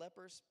talks about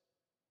lepers.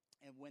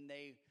 And when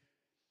they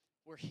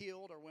were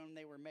healed or when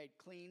they were made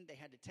clean, they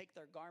had to take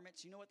their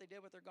garments. You know what they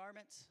did with their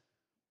garments?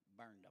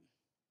 Burned them.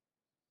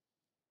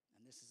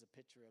 And this is a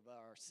picture of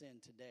our sin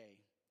today.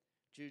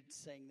 Jude's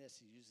saying this.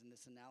 He's using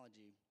this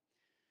analogy.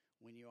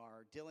 When you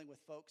are dealing with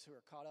folks who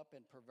are caught up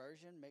in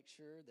perversion, make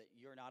sure that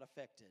you're not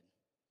affected.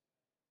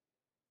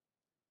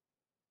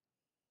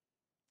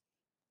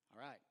 All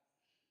right.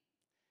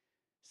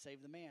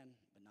 Save the man,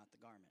 but not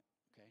the garment.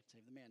 Okay?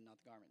 Save the man, not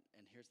the garment.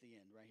 And here's the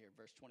end right here,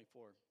 verse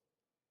 24.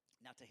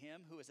 Now to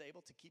him who is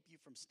able to keep you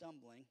from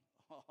stumbling.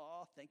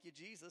 Oh, thank you,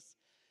 Jesus.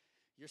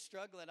 You're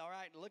struggling. All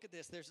right, look at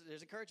this. There's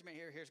encouragement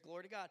here. Here's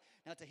glory to God.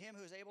 Now to him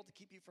who is able to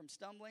keep you from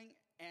stumbling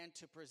and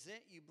to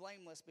present you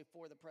blameless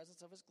before the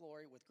presence of his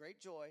glory with great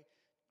joy.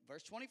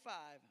 Verse 25,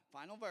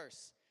 final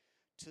verse.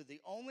 To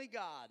the only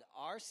God,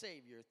 our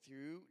Savior,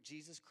 through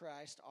Jesus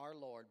Christ our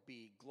Lord,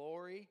 be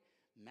glory,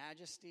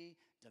 majesty,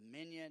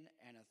 dominion,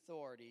 and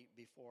authority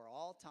before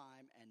all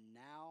time and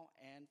now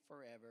and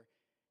forever.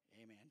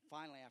 Amen.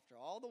 Finally, after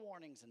all the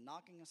warnings and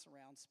knocking us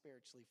around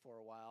spiritually for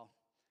a while,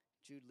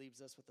 Jude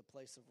leaves us with a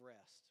place of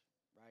rest,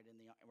 right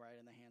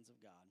in the hands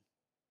of God.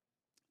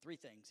 3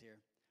 things here.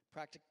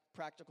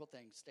 Practical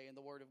things. Stay in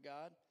the Word of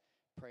God.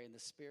 Pray in the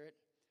Spirit.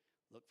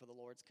 Look for the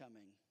Lord's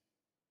coming.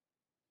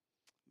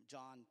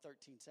 John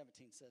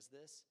 13:17 says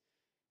this.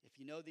 If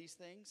you know these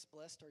things,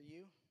 blessed are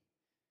you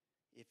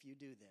if you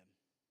do them.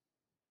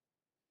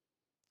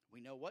 We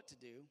know what to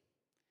do.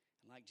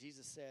 And like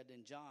Jesus said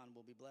in John,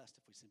 we'll be blessed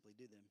if we simply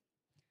do them.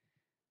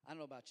 I don't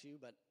know about you,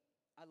 but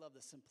I love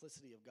the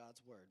simplicity of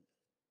God's Word.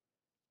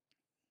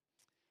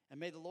 And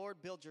may the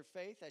Lord build your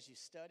faith as you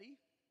study.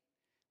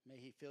 May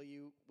he fill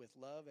you with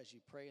love as you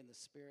pray in the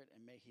Spirit.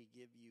 And may he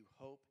give you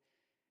hope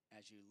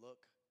as you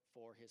look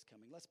for his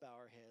coming. Let's bow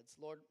our heads.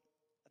 Lord,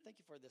 I thank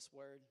you for this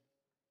word.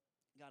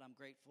 God, I'm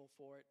grateful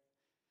for it.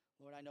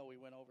 Lord, I know we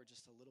went over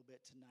just a little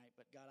bit tonight.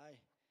 But God,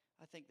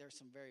 I think there's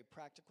some very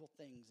practical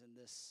things in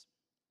this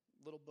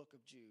little book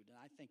of Jude.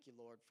 And I thank you,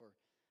 Lord, for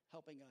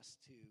helping us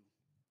to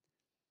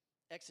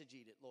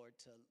exegete it, Lord,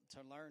 to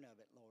learn of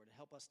it, Lord.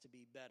 Help us to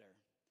be better.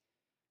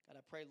 God,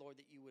 I pray, Lord,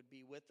 that you would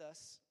be with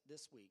us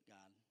this week,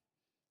 God.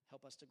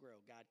 Help us to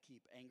grow. God,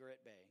 keep anger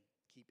at bay.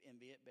 Keep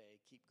envy at bay.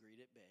 Keep greed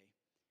at bay.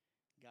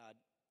 God,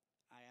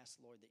 I ask,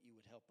 Lord, that you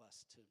would help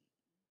us to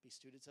be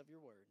students of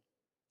your word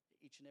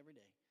each and every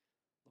day.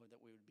 Lord,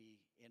 that we would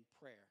be in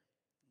prayer,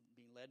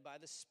 being led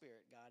by the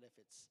Spirit, God, if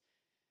it's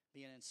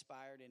being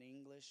inspired in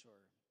English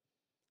or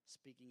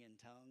speaking in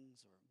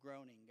tongues or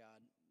groaning, God,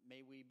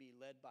 may we be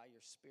led by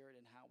your Spirit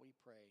in how we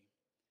pray.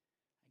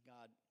 And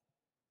God,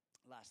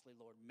 lastly,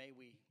 Lord, may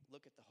we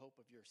look at the hope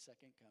of your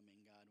second coming,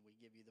 God. We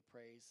give you the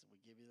praise.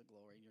 We give you the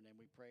glory. In your name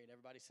we pray. And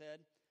everybody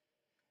said,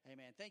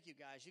 amen. Thank you,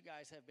 guys. You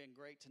guys have been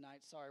great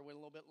tonight. Sorry, we went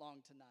a little bit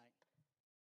long tonight.